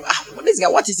and they're like, this guy,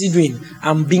 what is he doing?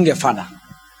 I'm being a father.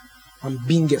 I'm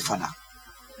being a father.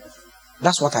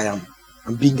 That's what I am.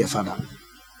 I'm being a father.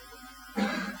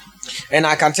 And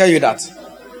I can tell you that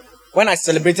when I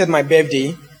celebrated my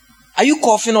birthday, are you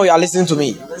coughing or you are listening to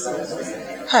me?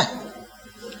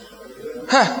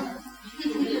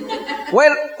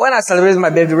 When I celebrated my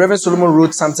birthday, Reverend Solomon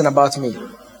wrote something about me.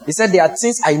 He said, there are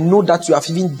things I know that you have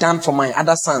even done for my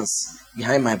other sons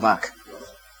behind my back.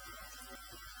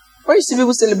 When you see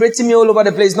people celebrating me all over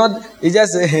the place, it's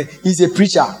just he's a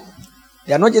preacher.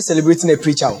 They are not just celebrating a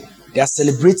preacher. They are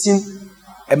celebrating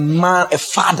a man, a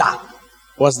father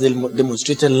was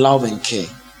demonstrated love and care.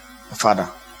 A father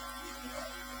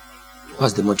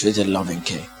was demonstrated love and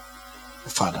care. A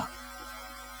father.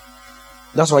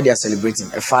 That's why they are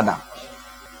celebrating. A father.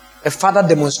 A father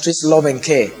demonstrates love and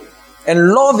care.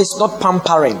 And love is not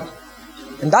pampering.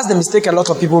 And that's the mistake a lot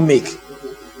of people make.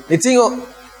 They think, oh,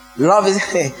 love is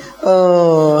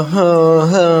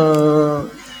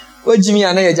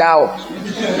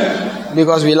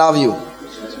because we love you.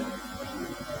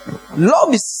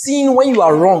 Love is seen when you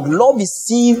are wrong. Love is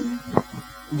seen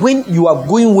when you are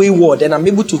going wayward, and I'm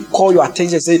able to call your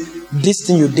attention and say, this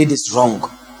thing you did is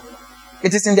wrong.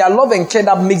 It is in their love and care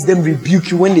that makes them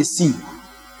rebuke you when they see.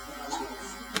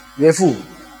 You're a fool.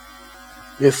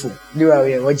 You're a fool.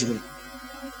 What do you mean?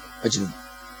 What do you mean?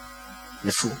 You're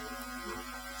a fool.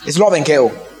 It's love and care.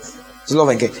 It's love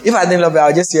and care. If I didn't love it, I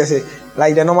would just hear say,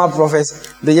 like the normal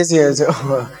prophets, they just hear say,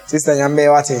 oh, sister Nyambe,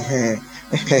 what?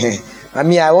 I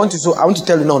mean, I want to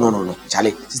tell you, no,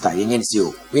 Charlie, sister, you need to see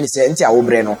you. We need to say, say,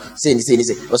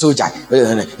 also,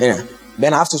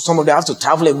 then after some of them have to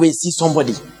travel and go and see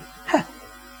somebody.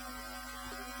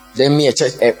 Then me,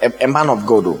 a man of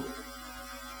God, though.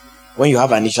 When you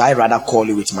have an issue, I'd rather call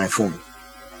you with my phone.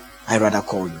 I'd rather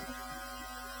call you.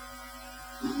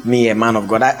 Me, a man of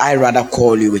God, I'd rather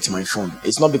call you with my phone.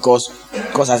 It's not because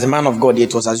as a man of God,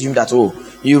 it was assumed that, oh,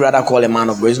 you rather call a man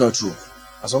of God. It's not true.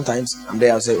 But sometimes I'm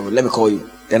there, I'll say, oh, let me call you.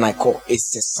 Then I call.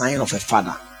 It's a sign of a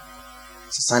father.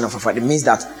 It's a sign of a father. It means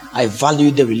that I value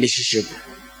the relationship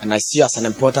and I see you as an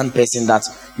important person, that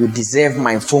you deserve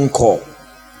my phone call.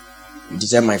 You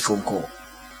deserve my phone call.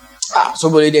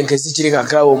 Somebody didn't kiss each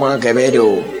other, woman,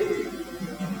 Cabedo.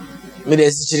 Me,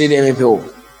 there's each other, me, people.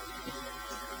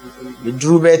 The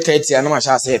Drew Bear 30, I know I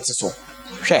shall say it so.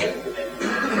 Share.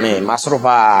 Me,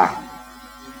 Masropa.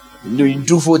 You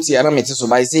do 40, I don't mean so,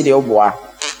 but I say the old boy.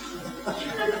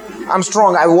 I'm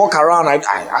strong. I walk around. I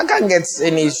can't get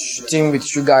anything with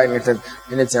sugar anything.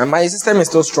 My system is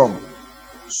still strong.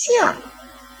 Yeah.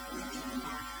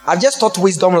 I've just taught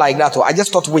wisdom like that. I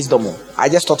just taught wisdom.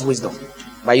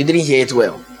 But you didn't hear it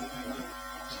well.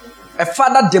 A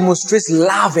father demonstrates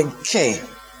love and care,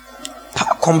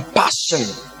 compassion,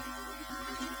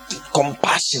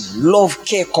 love,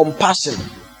 care, compassion.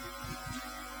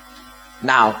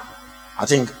 Now,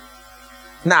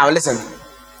 listen.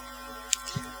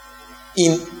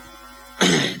 In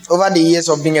over the years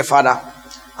of being a father,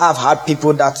 I've had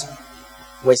people that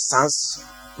were sons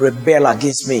rebel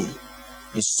against me,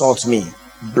 insult me,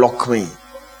 block me.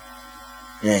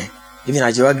 Yeah. Even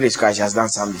Ajua Grace Christ has done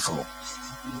some before.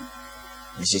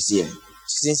 And she's here.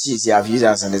 Since she's here, I've used her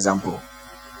as an example.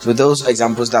 So those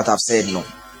examples that I've said, no,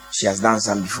 she has done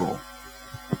some before.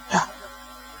 Yeah.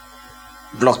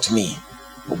 Blocked me.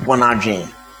 One hour dream.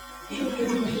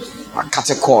 I cut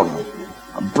a call.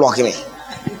 Blocking me.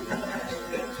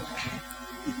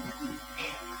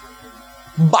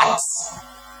 But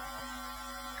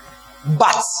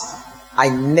I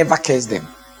never cursed them.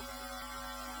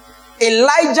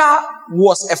 Elijah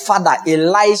was a father.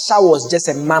 Elisha was just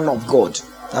a man of God.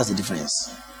 That's the difference.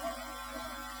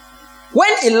 When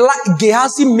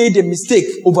Gehazi made a mistake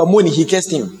over money, he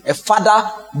cursed him. A father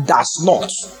does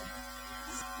not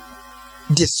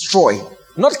destroy,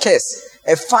 not curse.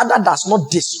 A father does not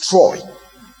destroy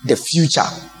the future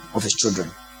of his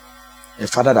children. A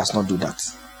father does not do that.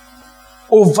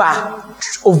 Over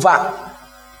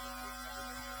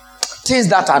things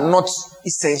that are not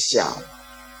essential.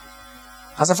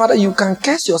 As a father, you can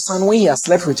curse your son when he has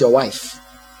slept with your wife.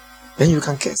 Then you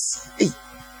can curse. Hey,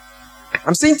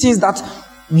 I'm saying things that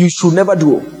you should never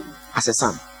do as a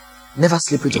son. Never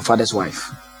sleep with your father's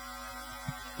wife.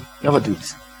 Never do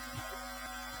it.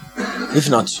 If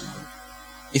not,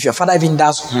 if your father even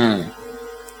does,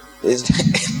 it's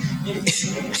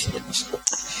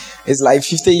like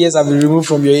 50 years have been removed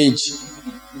from your age.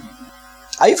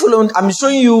 Are you following? I'm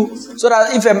showing you so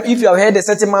that if you have heard a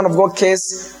certain man of God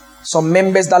curse some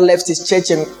members that left his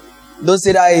church, and don't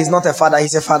say that he's not a father,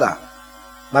 he's a father.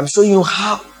 But I'm showing you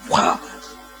how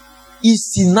in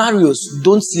scenarios,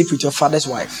 don't sleep with your father's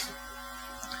wife.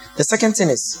 The second thing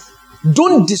is,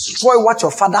 don't destroy what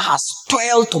your father has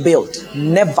toiled to build.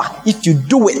 Never. If you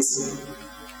do it,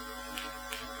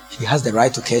 he has the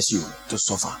right to curse you, to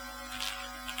suffer.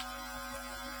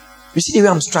 You see the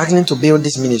way I'm struggling to build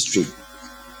this ministry,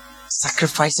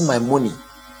 sacrificing my money,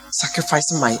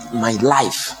 sacrificing my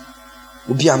life.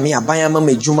 Obi ame abaya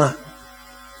mama ejuma.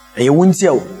 E wunti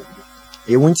o.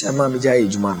 E wunti ama me ja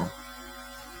ejuma no.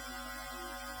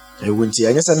 E wunti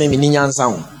anya say me ni nyansa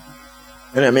ho.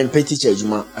 And I mean pay teacher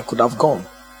ejuma, I could have gone.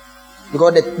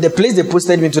 Because the place they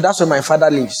posted me to, that's where my father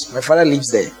lives. My father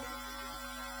lives there.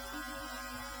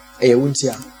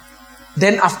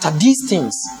 Then after these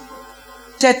things,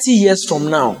 30 years from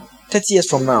now,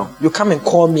 you come and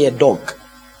call me a dog.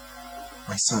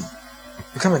 My son,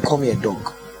 you come and call me a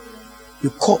dog.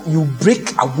 You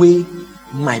break away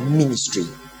my ministry.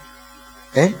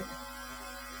 Then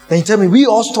you tell me, we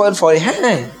all toiled for it.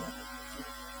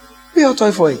 We all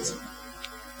toiled for it.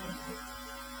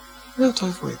 We all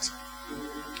toiled for it.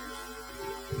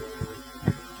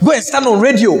 Go and stand on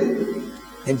radio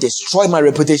and destroy my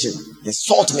reputation.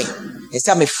 Insult me. And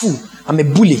say I'm a fool. I'm a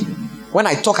bully. When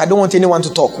I talk, I don't want anyone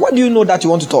to talk. What do you know that you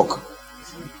want to talk?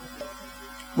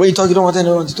 When you talk, you don't want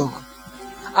anyone to talk.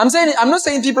 I'm not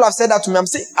saying people have said that to me. I'm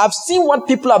saying I've seen what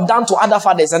people have done to other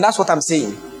fathers, and that's what I'm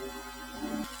saying.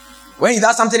 When he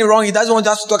does something wrong, he doesn't want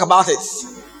us to talk about it.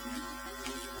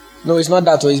 No, it's not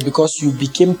that way. It's because you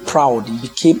became proud. You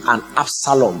became an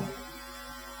Absalom.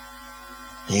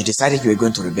 And you decided you were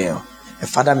going to rebel. A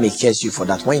father may curse you for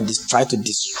that when you try to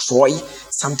destroy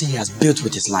something he has built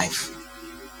with his life.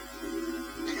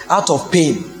 Out of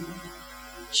pain,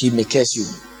 he may curse you.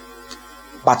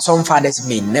 But some fathers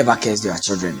may never curse their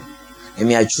children. And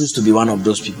may I choose to be one of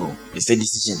those people. It's a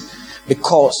decision.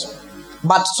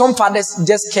 But some fathers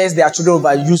just curse their children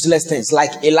over useless things,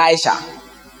 like Elisha.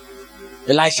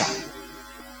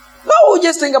 No,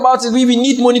 just think about it. We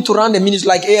need money to run the ministry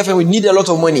like AFM. We need a lot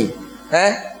of money.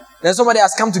 Then somebody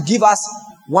has come to give us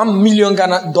 $1 million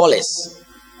Ghana dollars.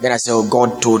 Then I say, oh,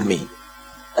 God told me.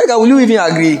 Will you even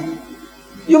agree?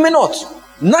 You may not.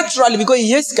 Naturally, because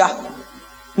he hates God.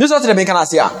 This is what the can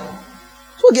say.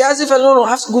 So okay, as if I don't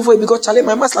have to go for it because Charlie,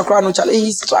 my master cry no Charlie,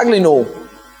 he's struggling no.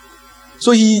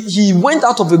 So he went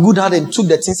out of a good heart and took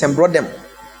the things and brought them.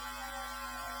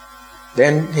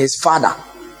 Then his father,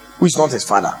 who is not his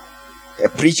father, a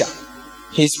preacher,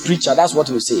 his preacher, that's what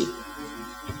we say,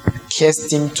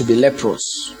 cursed him to be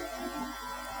leprous.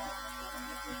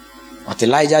 But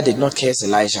Elijah did not curse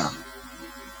Elijah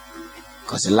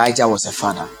because Elijah was a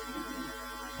father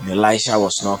and Elisha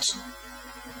was not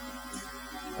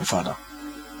a father.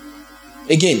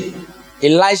 Again,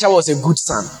 Elisha was a good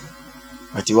son,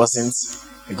 but he wasn't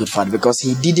a good father because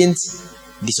he didn't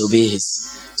disobey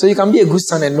his. So you can be a good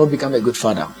son and not become a good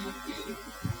father.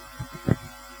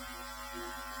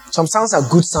 Some sons are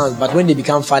good sons, but when they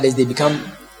become fathers, they become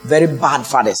very bad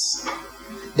fathers.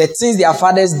 The things their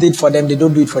fathers did for them, they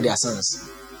don't do it for their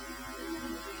sons.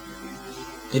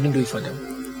 They don't do it for them.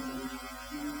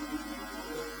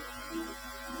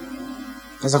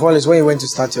 Mr. Collins, when you went to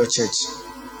start your church,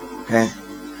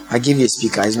 I give you a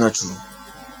speaker. It's not true.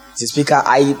 It's a speaker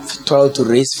I toiled to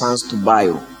raise funds to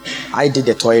buy. I did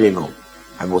the toiling.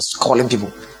 I was calling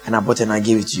people and I bought it and I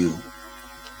gave it to you.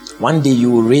 One day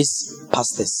you will raise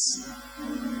pastors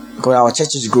because our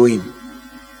church is growing.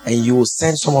 And you will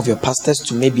send some of your pastors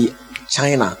to maybe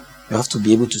China. You have to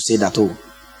be able to say that, oh,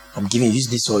 I'm giving you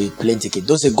this or a plane ticket.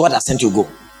 Don't say God has sent you, go.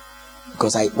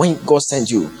 Because when God sent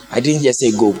you, I didn't just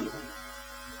say go.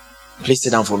 Please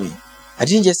sit down for me. I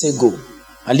didn't just say go.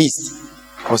 At least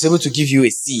I was able to give you a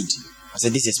seed. I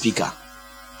said, this is a speaker.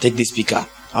 Take this speaker.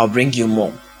 I'll bring you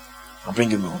more. I'll bring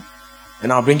you more.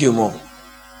 And I'll bring you more.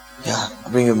 Yeah,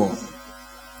 I'll bring you more.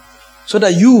 So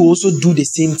that you also do the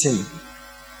same thing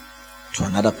to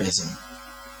another person.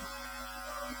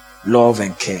 Love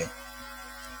and care.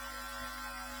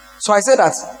 So I said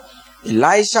that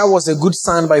Elisha was a good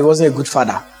son, but he wasn't a good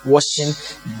father. Washing,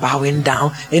 bowing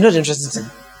down. And you know the interesting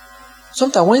thing?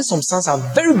 Sometimes when some sons are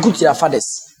very good to their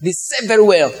fathers, they serve very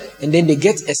well, and then they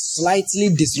get a slightly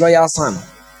disloyal son,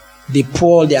 they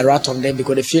pour their wrath on them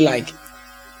because they feel like,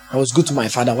 I was good to my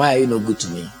father, why are you not good to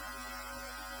me?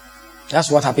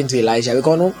 That's what happened to Elijah.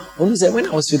 Because when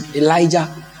I was with Elijah,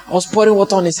 I was pouring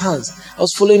water on his hands. I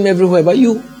was following him everywhere. But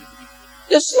you,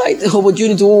 just like the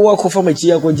opportunity to walk from a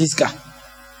chair called Jiska.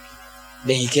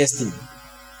 Then he cursed him.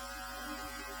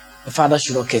 The father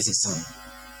should not curse his son.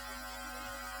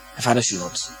 The father should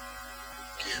not.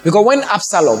 Because when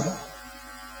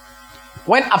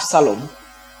Absalom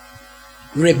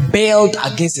rebelled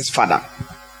against his father,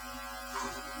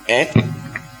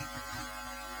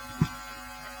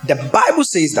 the Bible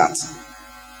says that.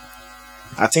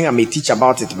 I think I may teach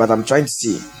about it, but I'm trying to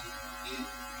see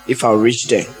if I'll reach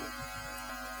there.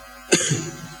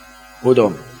 Hold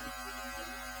on.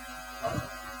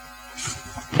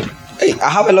 Hey, I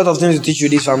have a lot of things to teach you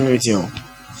this family meeting.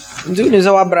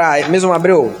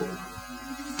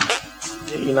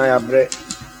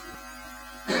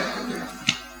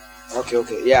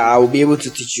 Okay. Yeah, I will be able to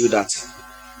teach you that.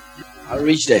 I'll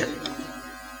reach there.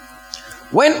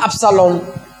 When Absalom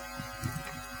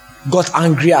got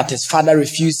angry at his father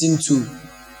refusing to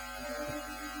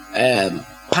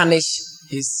punish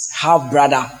his half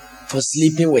brother for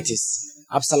sleeping with his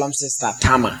Absalom's sister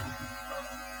Tamar.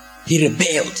 He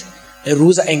rebelled and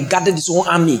rose and gathered his own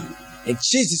army and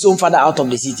chased his own father out of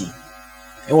the city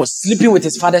and was sleeping with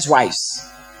his father's wives.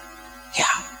 Yeah.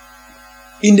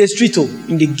 In the street,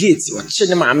 in the gates, or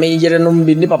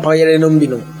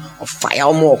fire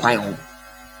or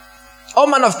all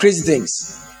manner of crazy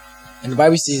things. And the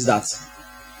Bible says that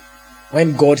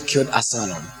when God killed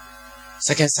Absalom,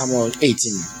 2 Samuel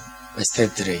 18, verse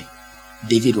 33,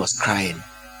 David was crying.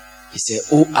 He said,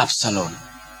 "Oh Absalom,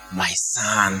 my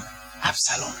son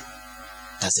Absalom."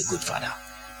 That's a good father.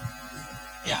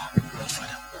 Yeah, good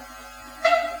father.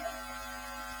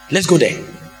 Let's go there.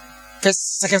 2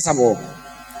 Samuel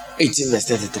 18, verse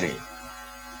 33.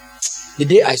 The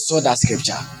day I saw that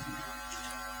scripture,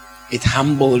 it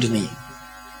humbled me.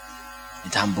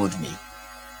 It humbled me.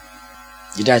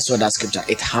 The day I saw that scripture,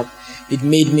 it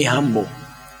made me humble.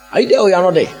 Are you there or you are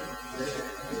not there?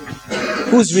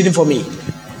 Who's reading for me?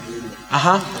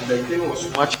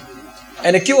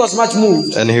 And the king was much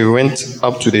moved. And he went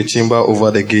up to the chamber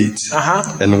over the gate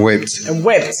and wept.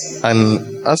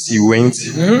 And as he went,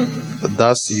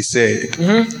 thus he said,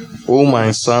 "Oh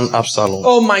my son Absalom."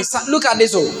 Oh my son, look at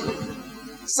this.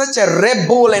 Such a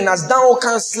rebel and has done all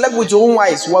kinds, slept with your own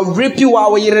wives, will rape you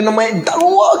while you're in done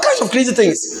all kinds of crazy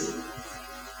things.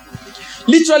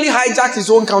 Literally hijacked his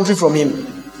own country from him.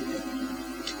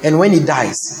 And when he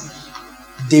dies,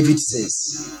 David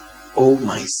says, "Oh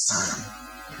my son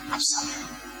Absalom."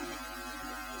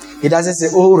 He doesn't say,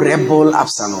 "Oh rebel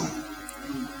Absalom."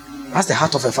 That's the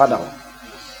heart of a father.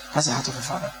 That's the heart of a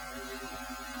father.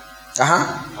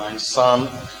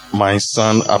 My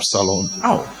son Absalom.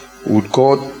 Oh. Would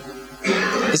God?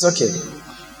 It's okay.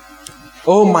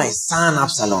 Oh my son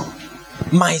Absalom.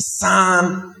 My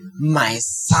son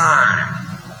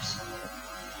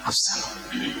Absalom.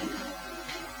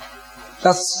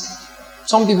 That's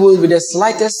some people with the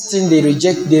slightest thing they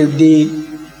reject, they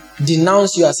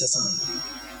denounce you as a son.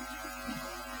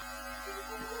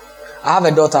 I have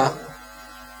a daughter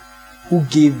who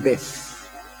gave birth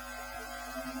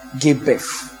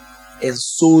and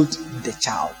sold the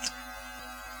child.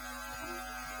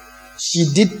 She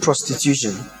did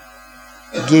prostitution,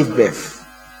 gave birth,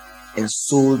 and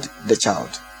sold the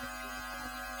child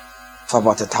for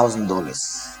about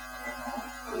 $1,000.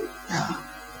 Yeah.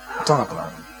 Turn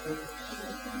around.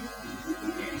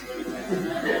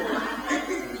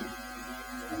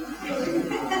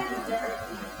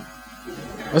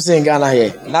 What's in Ghana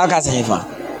here?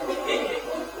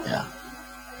 Yeah.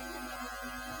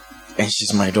 And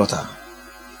she's my daughter.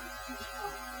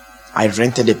 I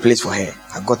rented a place for her.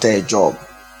 I got her a job.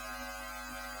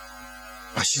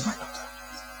 But she's my daughter.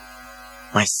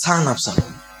 My son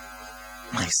Absalom.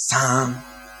 My son.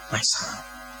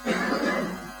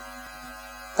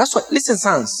 That's what. Listen,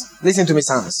 sons. Listen to me,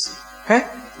 sons.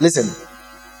 Listen.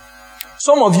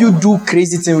 Some of you do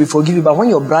crazy things, we forgive you. But when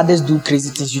your brothers do crazy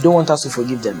things, you don't want us to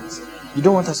forgive them. You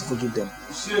don't want us to forgive them.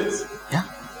 Yeah?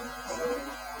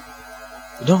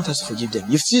 You don't want us to forgive them.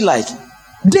 You feel like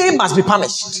they must be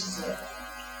punished.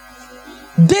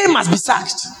 They must be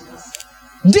sacked.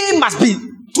 They must be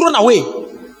thrown away.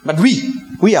 But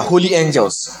we are holy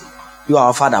angels. You are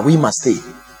our Father. We must stay.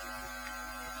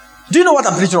 Do you know what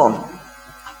I'm preaching on?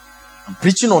 I'm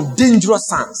preaching on dangerous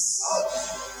sons.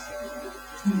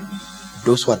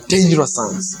 Those who are dangerous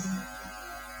sons.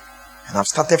 And I've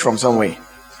started from somewhere.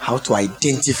 How to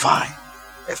identify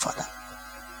a father.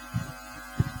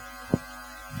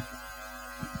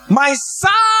 My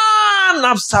son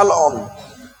Absalom.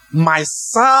 My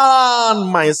son.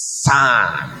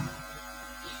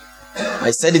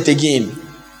 I said it again.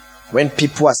 When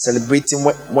people are celebrating,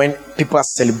 when people are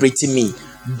celebrating me,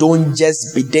 don't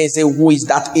just be there and say, "Who is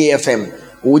that AFM?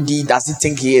 Who does he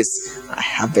think he is?" I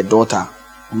have a daughter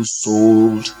who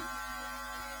sold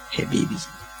her baby.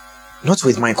 Not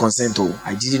with my consent,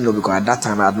 I didn't know, because at that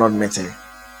time I had not met her.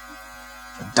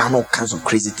 I've done all kinds of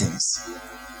crazy things.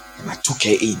 And I took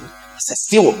her in. I said,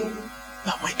 "Still, you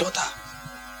are my daughter.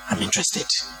 I'm interested.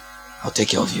 I'll take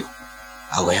care of you.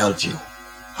 I will help you.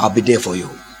 I'll be there for you.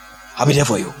 I'll be there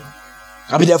for you.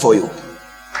 I'll be there for you.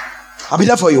 I'll be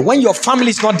there for you. When your family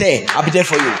is not there, I'll be there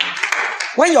for you.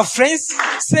 When your friends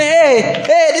say,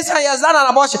 hey, this guy has done an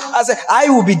abortion, I say, I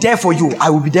will be there for you. I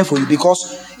will be there for you,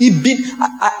 because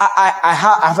I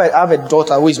have a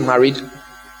daughter who is married.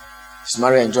 She's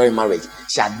married, enjoying marriage.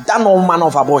 She had done all manner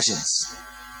of abortions.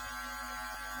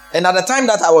 And at the time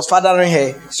that I was fathering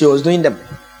her, she was doing them.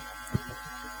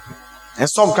 And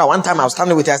one time I was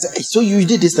standing with her, I said, "Hey, so you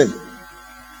did this thing?"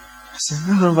 I said,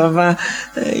 "No, Papa,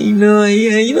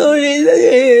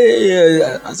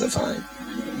 I said, "Fine."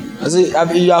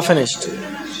 You are finished.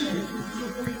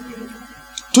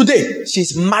 Today,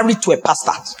 she's married to a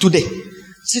pastor. Today,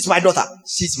 she's my daughter.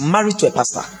 She's married to a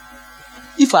pastor.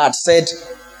 If I had said,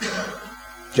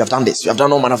 you have done this, you have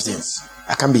done all manner of things,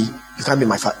 you can't be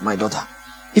my daughter.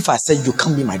 If I said you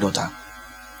can't be my daughter,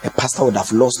 a pastor would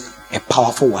have lost a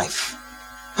powerful wife.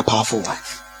 A powerful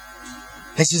wife.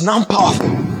 And she's now powerful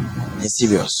and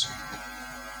serious.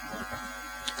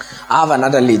 I have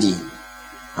another lady,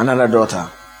 another daughter.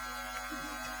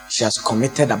 She has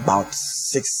committed about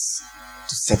 6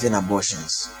 to 7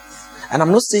 abortions. And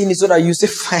I'm not saying it so that you say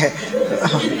fire.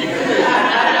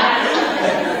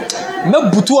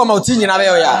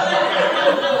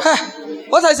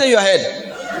 What I say in your head?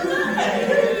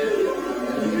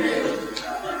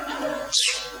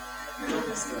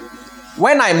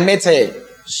 When I met her,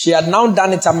 she had now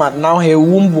done it. Now her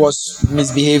womb was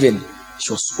misbehaving.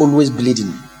 She was always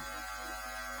bleeding.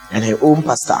 And her own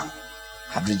pastor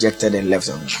had rejected and left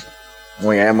her.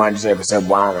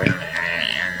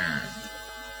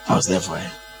 I was there for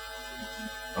her.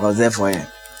 I was there for her.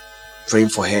 Praying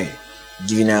for her.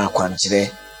 Giving her a quantity.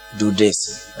 Do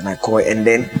this. And I call her. And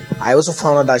then I also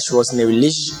found out that she was in a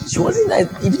relationship. She wasn't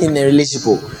even in a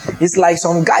relationship. It's like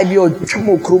some guy be on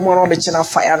the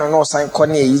fire and all sign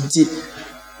Connie. And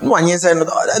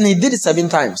he did it 7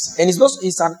 times. And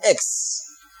it's an ex.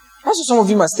 That's why some of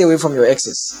you must stay away from your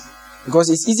exes. Because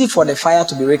it's easy for the fire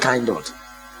to be rekindled.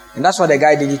 And that's what the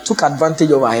guy did. He took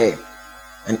advantage over her.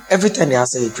 And every time he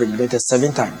has said he impregnated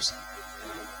 7 times.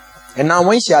 And now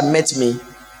when she had met me,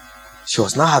 she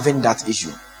was now having that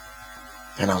issue.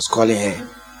 And I was calling her,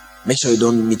 make sure you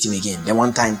don't meet him again. Then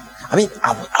one time, I'm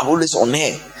always on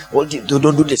her.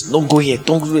 Don't do this. Don't go here.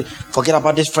 Don't do it. Forget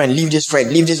about this friend. Leave this friend.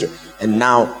 Leave this. And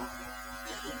now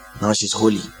she's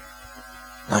holy.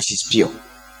 Now she's pure.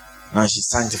 Now she's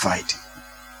sanctified.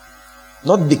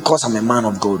 Not because I'm a man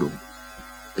of God,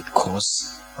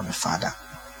 because I'm a father.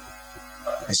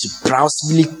 And she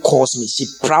proudly calls me. She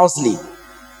proudly.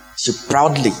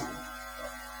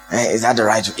 Is that the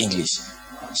right English?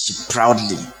 She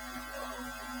proudly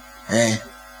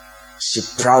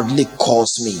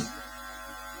calls me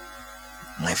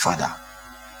my father.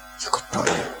 She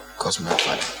proudly calls me my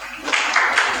father.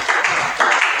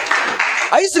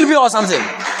 Are you sleeping or something?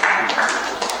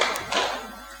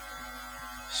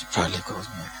 She proudly calls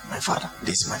me my father.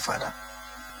 This is my father.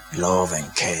 Love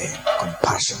and care,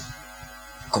 compassion.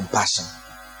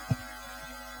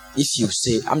 If you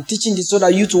say, I'm teaching this so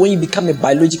that you too, when you become a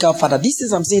biological father, these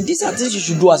things I'm saying, these are things you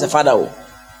should do as a father.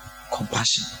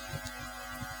 Compassion.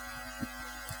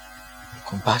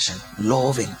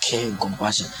 Love and care and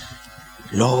compassion.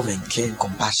 Love and care and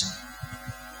compassion.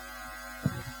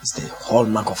 It's the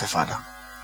hallmark of a father.